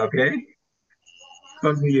 Is that okay?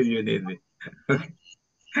 Call me if you need me. Oh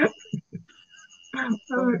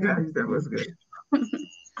my gosh, that was good.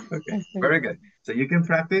 Okay, very good. So you can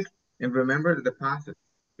practice and remember the passes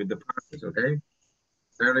with the passes, okay?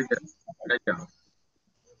 Very good. Great job.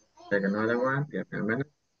 Take another one. Give me a minute.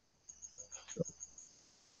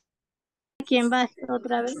 ¿Quién va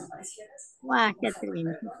otra vez? ¡Guau, qué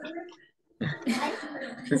atrevimiento!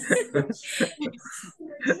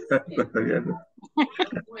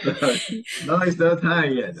 No, it's not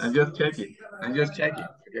time yet. I'm just checking. I'm just checking,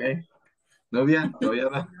 okay? Novia,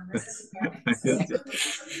 todavía no. I'm just checking.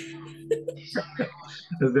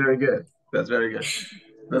 That's very good. That's very good.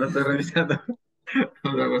 No lo estoy revisando.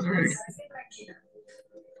 No, that was very good.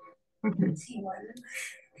 Okay.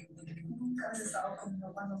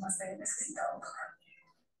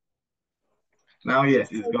 Now, yes,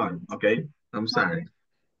 it's gone. Okay. I'm sorry.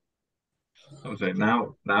 I'm sorry.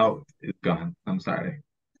 Now it's gone. I'm sorry.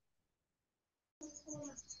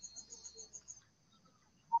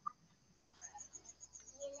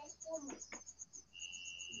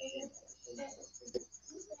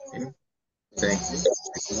 Okay. Thank you.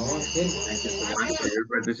 Thank you so much for your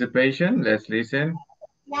participation. Let's listen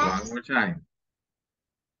one more time.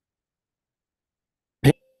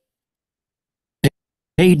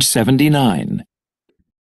 Page 79.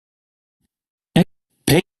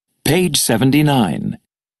 Page 79.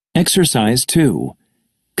 Exercise 2.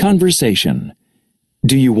 Conversation.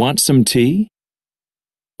 Do you want some tea?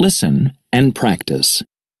 Listen and practice.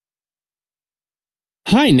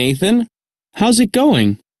 Hi, Nathan. How's it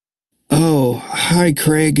going? Oh, hi,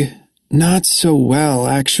 Craig. Not so well,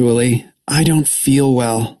 actually. I don't feel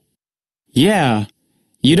well. Yeah,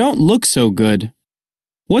 you don't look so good.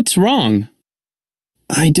 What's wrong?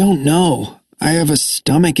 I don't know. I have a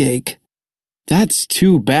stomach ache. That's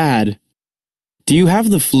too bad. Do you have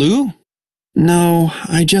the flu? No,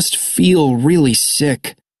 I just feel really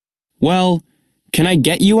sick. Well, can I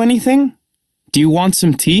get you anything? Do you want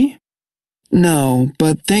some tea? No,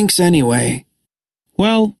 but thanks anyway.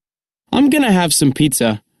 Well, I'm gonna have some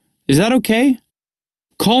pizza. Is that okay?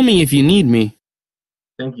 Call me if you need me.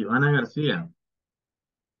 Thank you, Ana Garcia.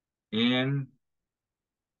 And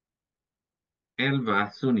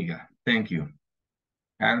Elba Zuniga. Thank you.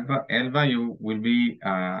 Elba, you will be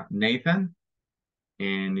Nathan.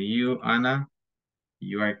 And you, Anna,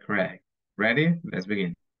 you are Craig. Ready? Let's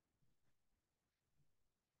begin.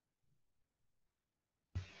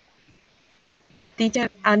 Teacher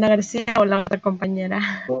Ana García o la otra compañera.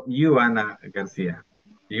 Oh, you, Ana Garcia.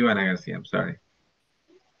 You, Ana Garcia, I'm sorry.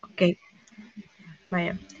 Okay.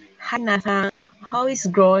 Vaya. Hi, Nathan. How is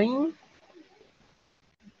growing?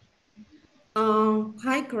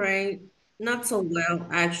 Hi, Craig. Not so well,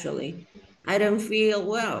 actually. I don't feel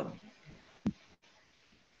well.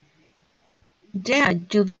 Yeah,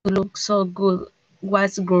 you look so good.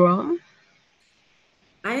 What's wrong?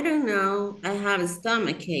 I don't know. I have a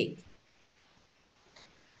stomachache.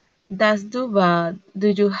 That's too bad. Do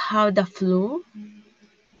you have the flu?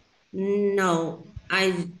 No,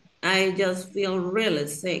 I just feel really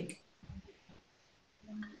sick.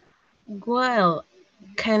 Well,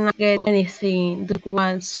 can I get anything? Do you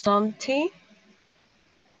want something?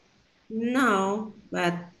 No,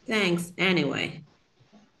 but thanks anyway.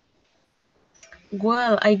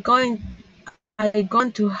 Well, I going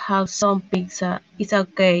to have some pizza. It's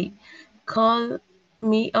okay. Call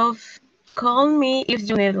me off. Call me if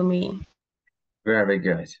you need me. Very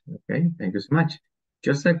good. Okay, thank you so much.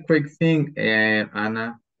 Just a quick thing,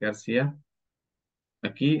 Ana García.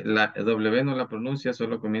 Aquí la W no la pronuncia,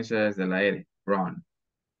 solo comienza desde la R. Wrong.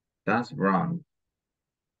 That's wrong.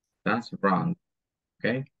 That's wrong.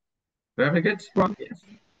 Okay. Very good. Wrong. Yes.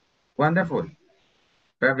 Wonderful.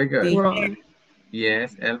 Very good. Wrong.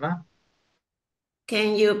 Yes, Elva.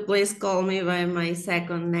 Can you please call me by my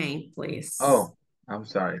second name, please? Oh, I'm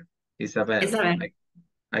sorry. Isabel. Isabel.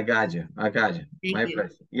 I got you. I got you. Thank My you.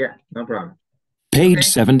 pleasure. Yeah, no problem. Page Okay.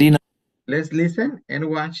 79. Let's listen and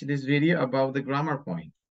watch this video about the grammar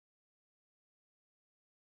point.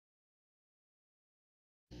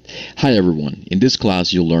 Hi everyone, in this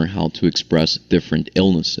class you'll learn how to express different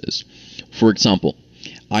illnesses. For example,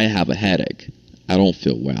 I have a headache. I don't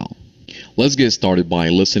feel well. Let's get started by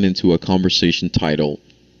listening to a conversation titled,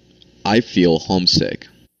 I feel homesick.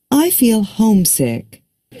 I feel homesick.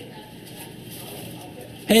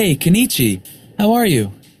 Hey, Kenichi, how are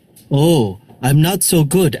you? Oh, I'm not so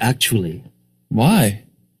good, actually. Why?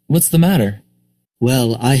 What's the matter?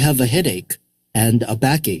 Well, I have a headache and a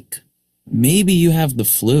backache. Maybe you have the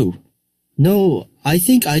flu. No, I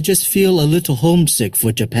think I just feel a little homesick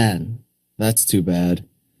for Japan. That's too bad.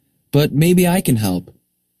 But maybe I can help.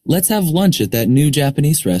 Let's have lunch at that new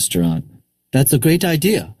Japanese restaurant. That's a great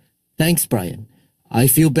idea. Thanks, Brian. I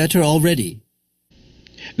feel better already.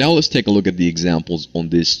 Now let's take a look at the examples on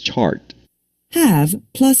this chart. Have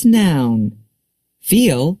plus noun.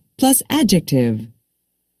 Feel plus adjective.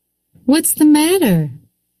 What's the matter?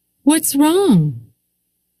 What's wrong?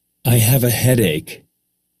 I have a headache.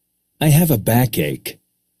 I have a backache.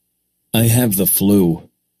 I have the flu.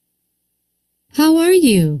 How are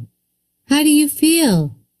you? How do you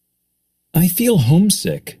feel? I feel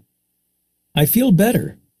homesick. I feel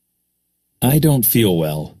better. I don't feel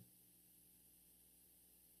well.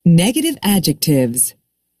 Negative adjectives.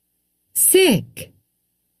 Sick.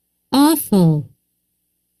 Awful.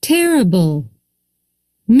 Terrible.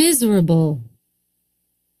 Miserable.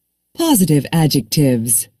 Positive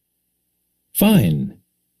adjectives. Fine.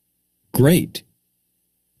 Great.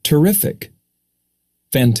 Terrific.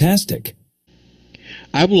 Fantastic.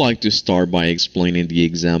 I would like to start by explaining the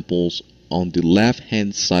examples on the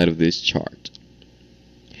left-hand side of this chart.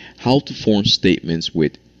 How to form statements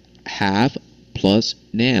with have plus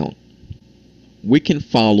noun. We can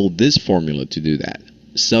follow this formula to do that.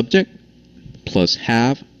 Subject plus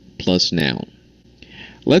have plus noun.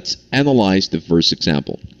 Let's analyze the first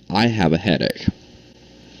example. I have a headache.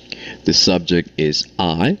 The subject is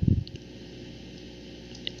I.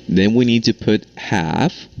 Then we need to put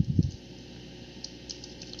have.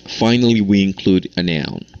 Finally, we include a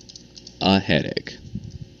noun, a headache.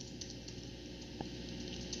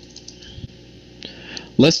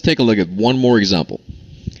 Let's take a look at one more example.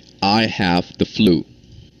 I have the flu.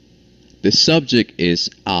 The subject is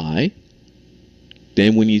I.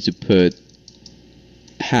 Then we need to put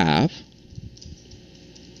have.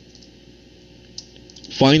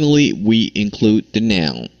 Finally, we include the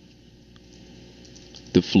noun,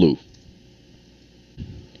 the flu.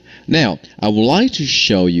 Now, I would like to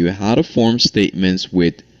show you how to form statements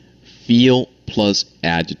with feel plus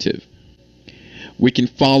adjective. We can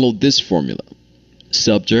follow this formula.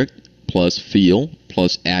 Subject plus feel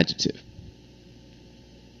plus adjective.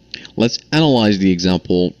 Let's analyze the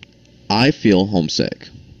example, I feel homesick.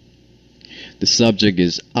 The subject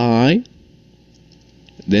is I.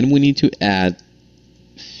 Then we need to add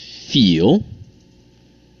feel.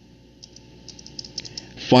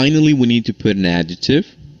 Finally, we need to put an adjective,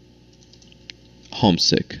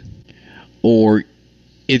 homesick. Or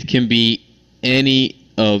it can be any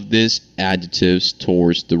of these adjectives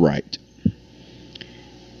towards the right.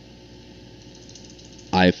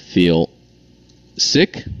 I feel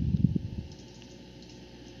sick,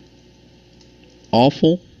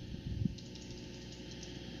 awful,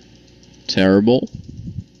 terrible,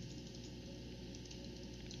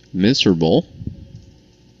 miserable,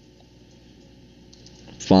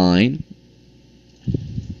 fine,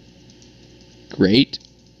 great,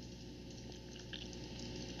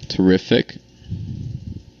 terrific,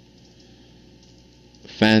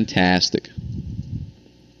 fantastic.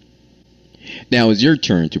 Now it's your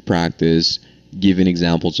turn to practice giving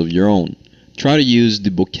examples of your own. Try to use the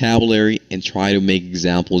vocabulary and try to make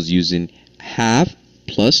examples using have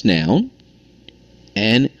plus noun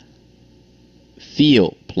and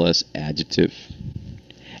feel plus adjective.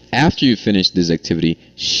 After you finish this activity,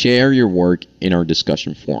 share your work in our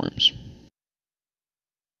discussion forums.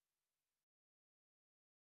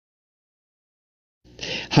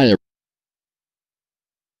 Hi,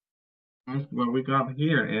 What we got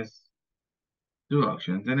here is two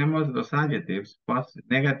options. Tenemos los adjectives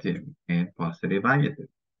negative and positive adjective.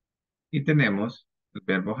 Y tenemos el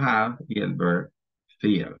verbo have y el verbo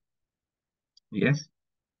feel. Yes.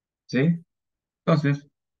 ¿Sí? Entonces,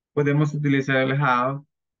 podemos utilizar el have,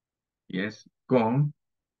 yes, con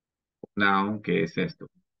noun, que es esto,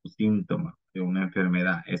 un síntoma de una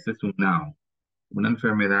enfermedad. Este es un noun. Una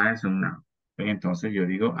enfermedad es un noun. Entonces yo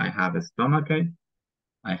digo, I have a stomachache,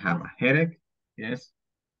 I have a headache, yes,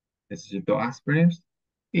 necesito aspirins,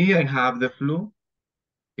 y I have the flu,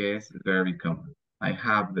 que es very common. I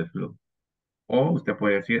have the flu. O usted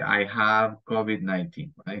puede decir, I have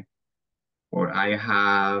COVID-19, right? Or I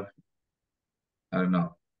have, I don't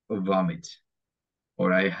know, a vomit.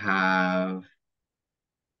 Or I have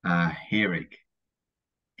a headache,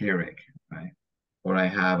 right? Or I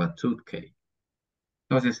have a toothache.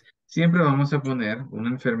 Entonces, siempre vamos a poner una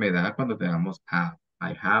enfermedad cuando tengamos have.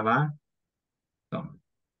 I have a stomach.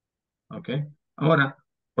 ¿Ok? Ahora,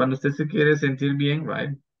 cuando usted se quiere sentir bien,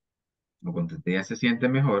 right? O cuando usted ya se siente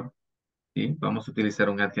mejor, ¿sí? Vamos a utilizar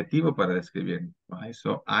un adjetivo para describir. Right?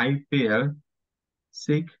 So, I feel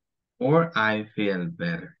sick or I feel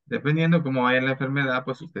better. Dependiendo cómo vaya la enfermedad,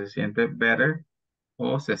 pues usted se siente better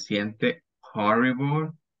o se siente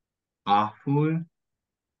horrible, awful,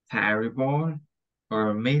 terrible,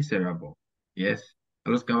 or miserable. Yes. A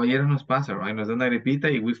los caballeros nos pasa, right? Nos da una gripita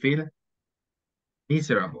y we feel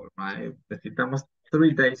miserable, right? Necesitamos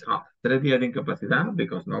 3 days off, 3 días de incapacidad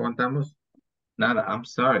because no aguantamos nada. I'm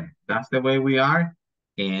sorry. That's the way we are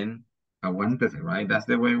in aguántese, right? That's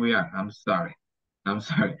the way we are. I'm sorry. I'm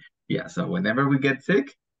sorry. Yeah, so whenever we get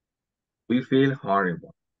sick, we feel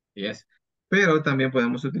horrible. Yes. Pero también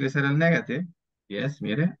podemos utilizar el negative. Yes,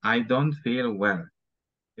 mire, I don't feel well.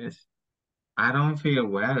 Yes. I don't feel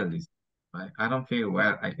well. Right? I don't feel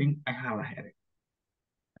well. I think I have a headache.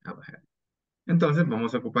 I have a headache. Entonces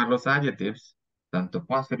vamos a ocupar los adjectives, tanto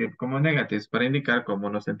positive como negatives, para indicar cómo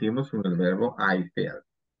nos sentimos con el verbo I feel.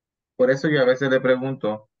 Por eso yo a veces le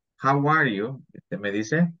pregunto, how are you? Usted me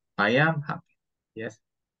dice, I am happy. Yes,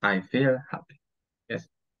 I feel happy. Yes,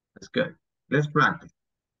 that's good. Let's practice.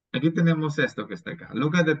 Aquí tenemos esto que está acá.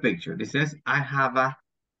 Look at the picture. It says, I have a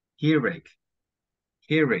headache.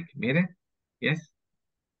 Headache, mire. Yes,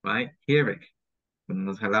 right, headache. Cuando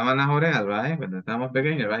nos jalaban las orejas, right? Cuando estábamos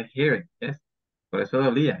pequeños, right? Headache, yes. Por eso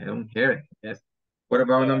dolía, era un headache, yes. What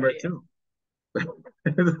about number 2?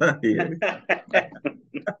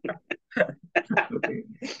 Okay.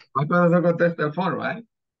 Cuando no contesta el phone, right?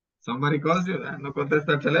 Somebody calls you, no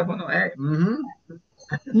contesta el teléfono, hey,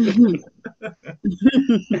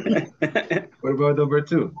 What about number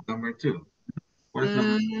 2? Number 2. What is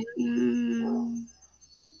number 2?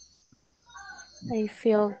 I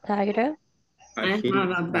feel tired. I have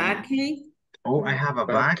a backache. Oh, I have a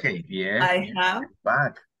backache, yes. I have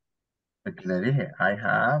back. Porque le dije, I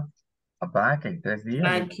have a backache, 3 días.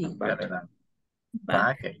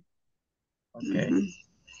 Backache. Okay.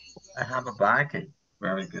 I have a backache.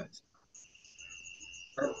 Very good.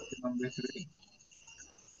 Number 3.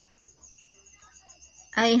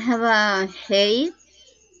 I have a headache.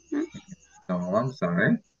 No, I'm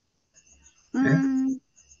sorry.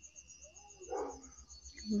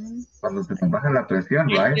 Cuando se nos baja la presión,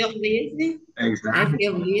 right? I feel dizzy. Exacto. I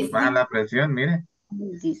feel Cuando se dizzy. baja la presión, mire.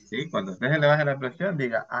 Sí, cuando usted se le baja la presión,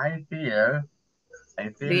 diga, I feel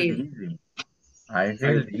dizzy. I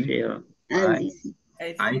feel dizzy. Right?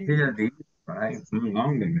 I feel dizzy. Right? No,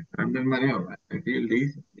 hombre, me está dando el mareo, right? I feel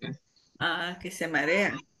dizzy. Yes. Ah, que se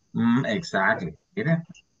marea. Exactly. Mire,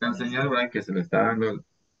 está enseñando, right, que se le está dando.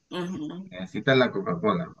 Necesita la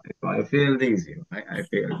Coca-Cola. Right? I feel dizzy. Right? I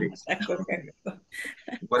feel dizzy. Okay.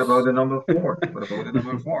 What about the number 4? What about the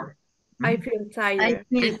number 4? I feel tired. I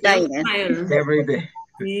feel tired. Every day.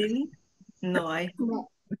 Really? No, I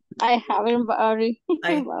haven't very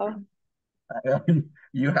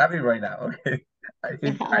You have it right now. Okay. I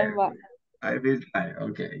feel tired. I'm I feel tired.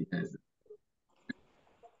 Okay. Yes.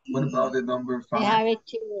 What about the number 5? I have it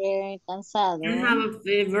too, cansado. I have a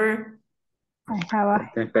fever. I have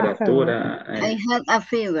a Temperatura. I have a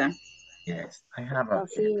fever. Yes, I have a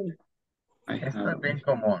fever. Esto es bien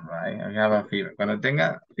común, right? I have a fever. Cuando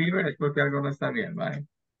tenga fever es porque algo no está bien, right?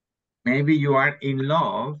 Maybe you are in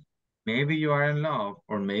love. Maybe you are in love.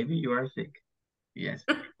 Or maybe you are sick. Yes.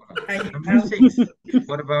 Number 6.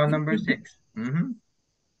 What about number 6?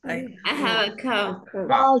 I have a cough. I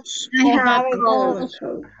have a cold.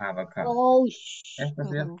 I have a cough. Esto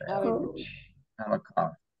sí es feo. I have a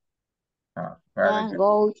cough. Very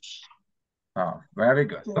good. Very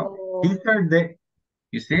good. So, these are the,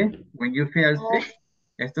 you see, when you feel sick,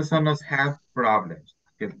 estos son los have problems.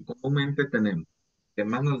 que comúnmente tenemos. Que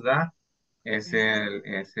más nos da es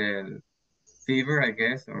el fever, I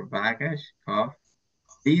guess, or baggage, cough.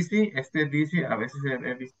 Dizzy, dizzy, a veces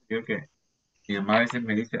he visto yo que mi mamá a veces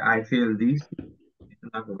me dice, I feel dizzy. Es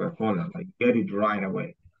una Coca-Cola, like, get it right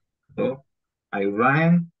away. So, I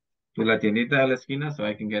ran to la tiendita de la esquina so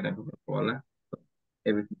I can get a Coca-Cola.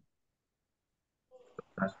 Everything.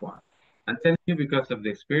 That's why. I'm telling you because of the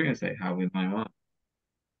experience I have with my mom.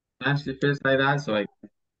 And she feels like that, so I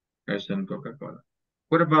get her some Coca-Cola.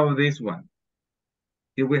 What about this one?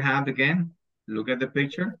 Here we have again, look at the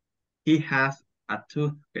picture. He has a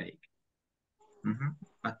toothpick.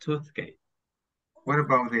 A toothpick. What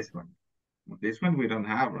about this one? This one we don't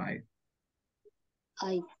have, right?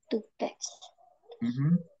 I toothpick.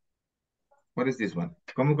 What is this one?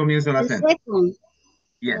 ¿Cómo comienza el The acento? second,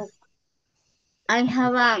 Yes. I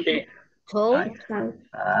have a coat. I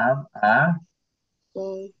have a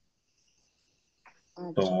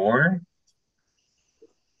sore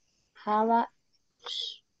Have a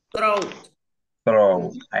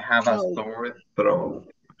throat. I have a sore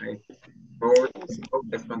throat. Right? Sore throat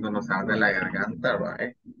es cuando nos arde la garganta,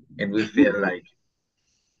 right? And we feel like,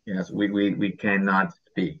 yes, we cannot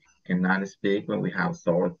speak. Cannot speak when we have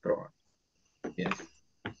sore throat. Yes.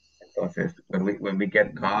 Entonces, when we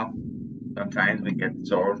get cough, sometimes we get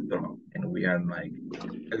sore throat, and we are like,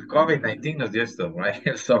 el COVID-19 nos dio esto, right?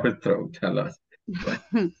 El sore throat, tell us. Right?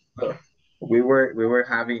 So we were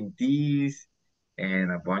having these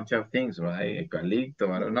and a bunch of things, right? Eucalypto,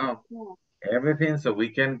 I don't know. Everything so we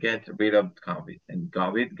can get rid of COVID, and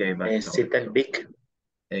COVID gave us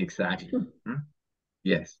exactly.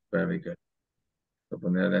 Yes, very good. So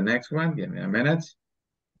poner the next one, give me a minute.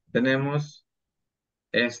 Tenemos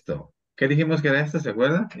esto. ¿Qué dijimos que era esto? ¿Se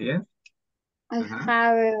acuerdan? Yes. I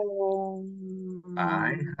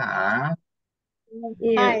have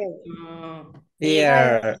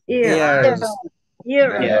Ears.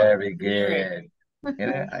 Very good.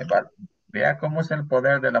 Mire, vea cómo es el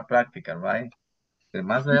poder de la práctica, right? De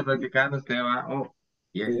más vaya practicando, usted va, oh,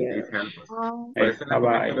 yes, this helps us. Por eso le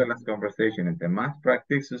comento de las conversations. Entre más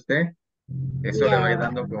practice usted, eso le va a ir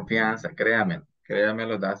dando confianza,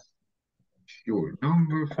 créamelo, that's sure.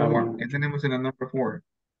 Number 4. ¿Qué tenemos en el number 4?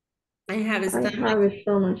 I have a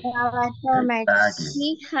stomach.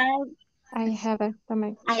 Exactly. I have a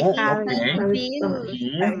stomach. Oh, okay.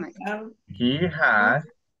 He has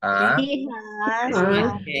a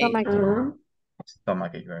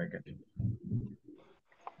stomachache. Very good.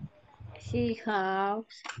 She has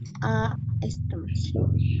a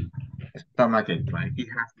Stomachache, right? He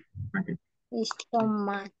has a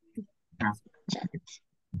stomach.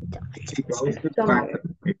 He goes to the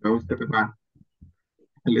bathroom. He goes to the bathroom.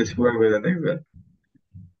 Let's work with the next one.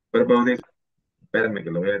 What about this? Espérame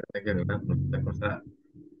que lo voy a tener que arreglar por esta cosa.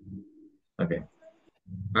 Okay.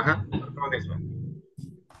 What about this one?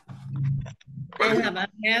 I have a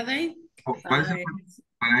headache. Oh, ¿cuál es el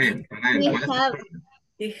para él?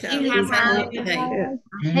 He has a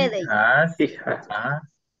headache.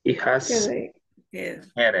 He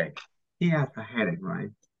has a headache,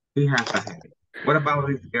 right? He has a headache. What about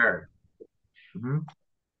this girl?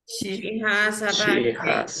 She has a backache.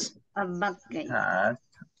 Has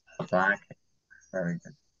a backache. Very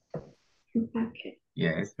good.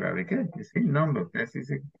 Yes, very good. You see, number. This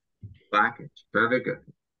is a package. Very good.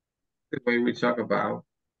 The way we talk about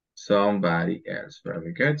somebody else.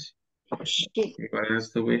 Very good. Okay, what else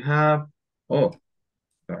do we have? Oh,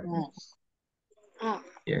 sorry.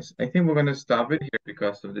 Yes, I think we're going to stop it here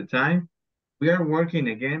because of the time. We are working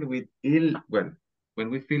again with when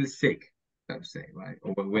we feel sick, let's say, right?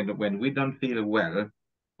 Or when we don't feel well,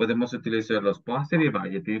 podemos utilizar los positive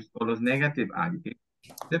adjectives o los negative adjectives,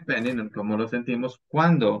 depending on cómo lo sentimos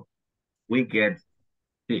cuando we get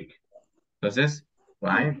sick. Entonces,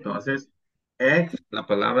 right? Entonces, egg, la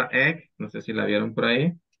palabra egg, no sé si la vieron por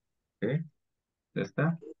ahí. ¿Sí? ¿Ya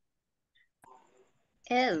está?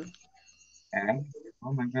 Egg. Egg.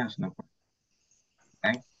 Oh my gosh, no.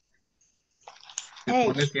 Egg. Se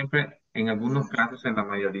pone siempre, en algunos casos, en la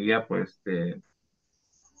mayoría, pues, de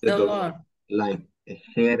dolor. Like a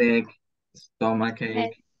headache,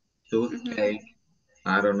 stomachache, toothache,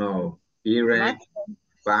 I don't know, earache,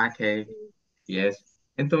 backache, yes.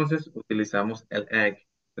 Entonces, utilizamos el egg,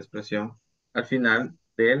 la expresión, al final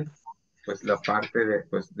pues, la parte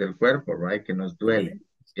del cuerpo, right, que nos duele.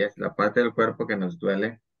 Yes, la parte del cuerpo que nos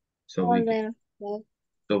duele. So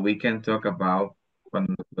we can talk about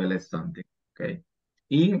cuando nos duele something, okay.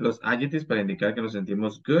 Y los adjectives para indicar que nos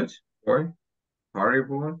sentimos good, or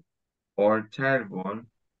horrible, or terrible,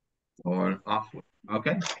 or awful,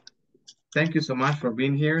 okay. Thank you so much for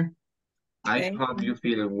being here. I hope you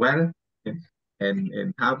feel well,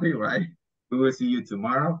 and happy, right? We will see you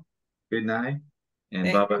tomorrow. Good night and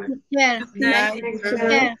Thank bye-bye. Teacher, Good night. teacher,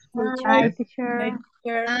 Hi, Yes, teacher.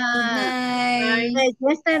 Good uh, night.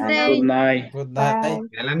 yesterday, Good night. Good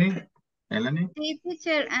night. Melanie? see,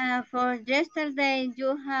 teacher, for yesterday,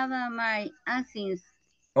 you have my absence.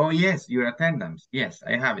 Oh, yes, your attendance. Yes,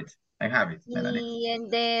 I have it. I have it, Melanie. And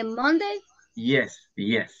the Monday? Yes,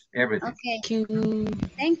 everything. Okay.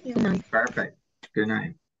 Thank you. Perfect. Good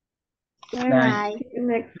night. Good night. See you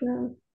next class.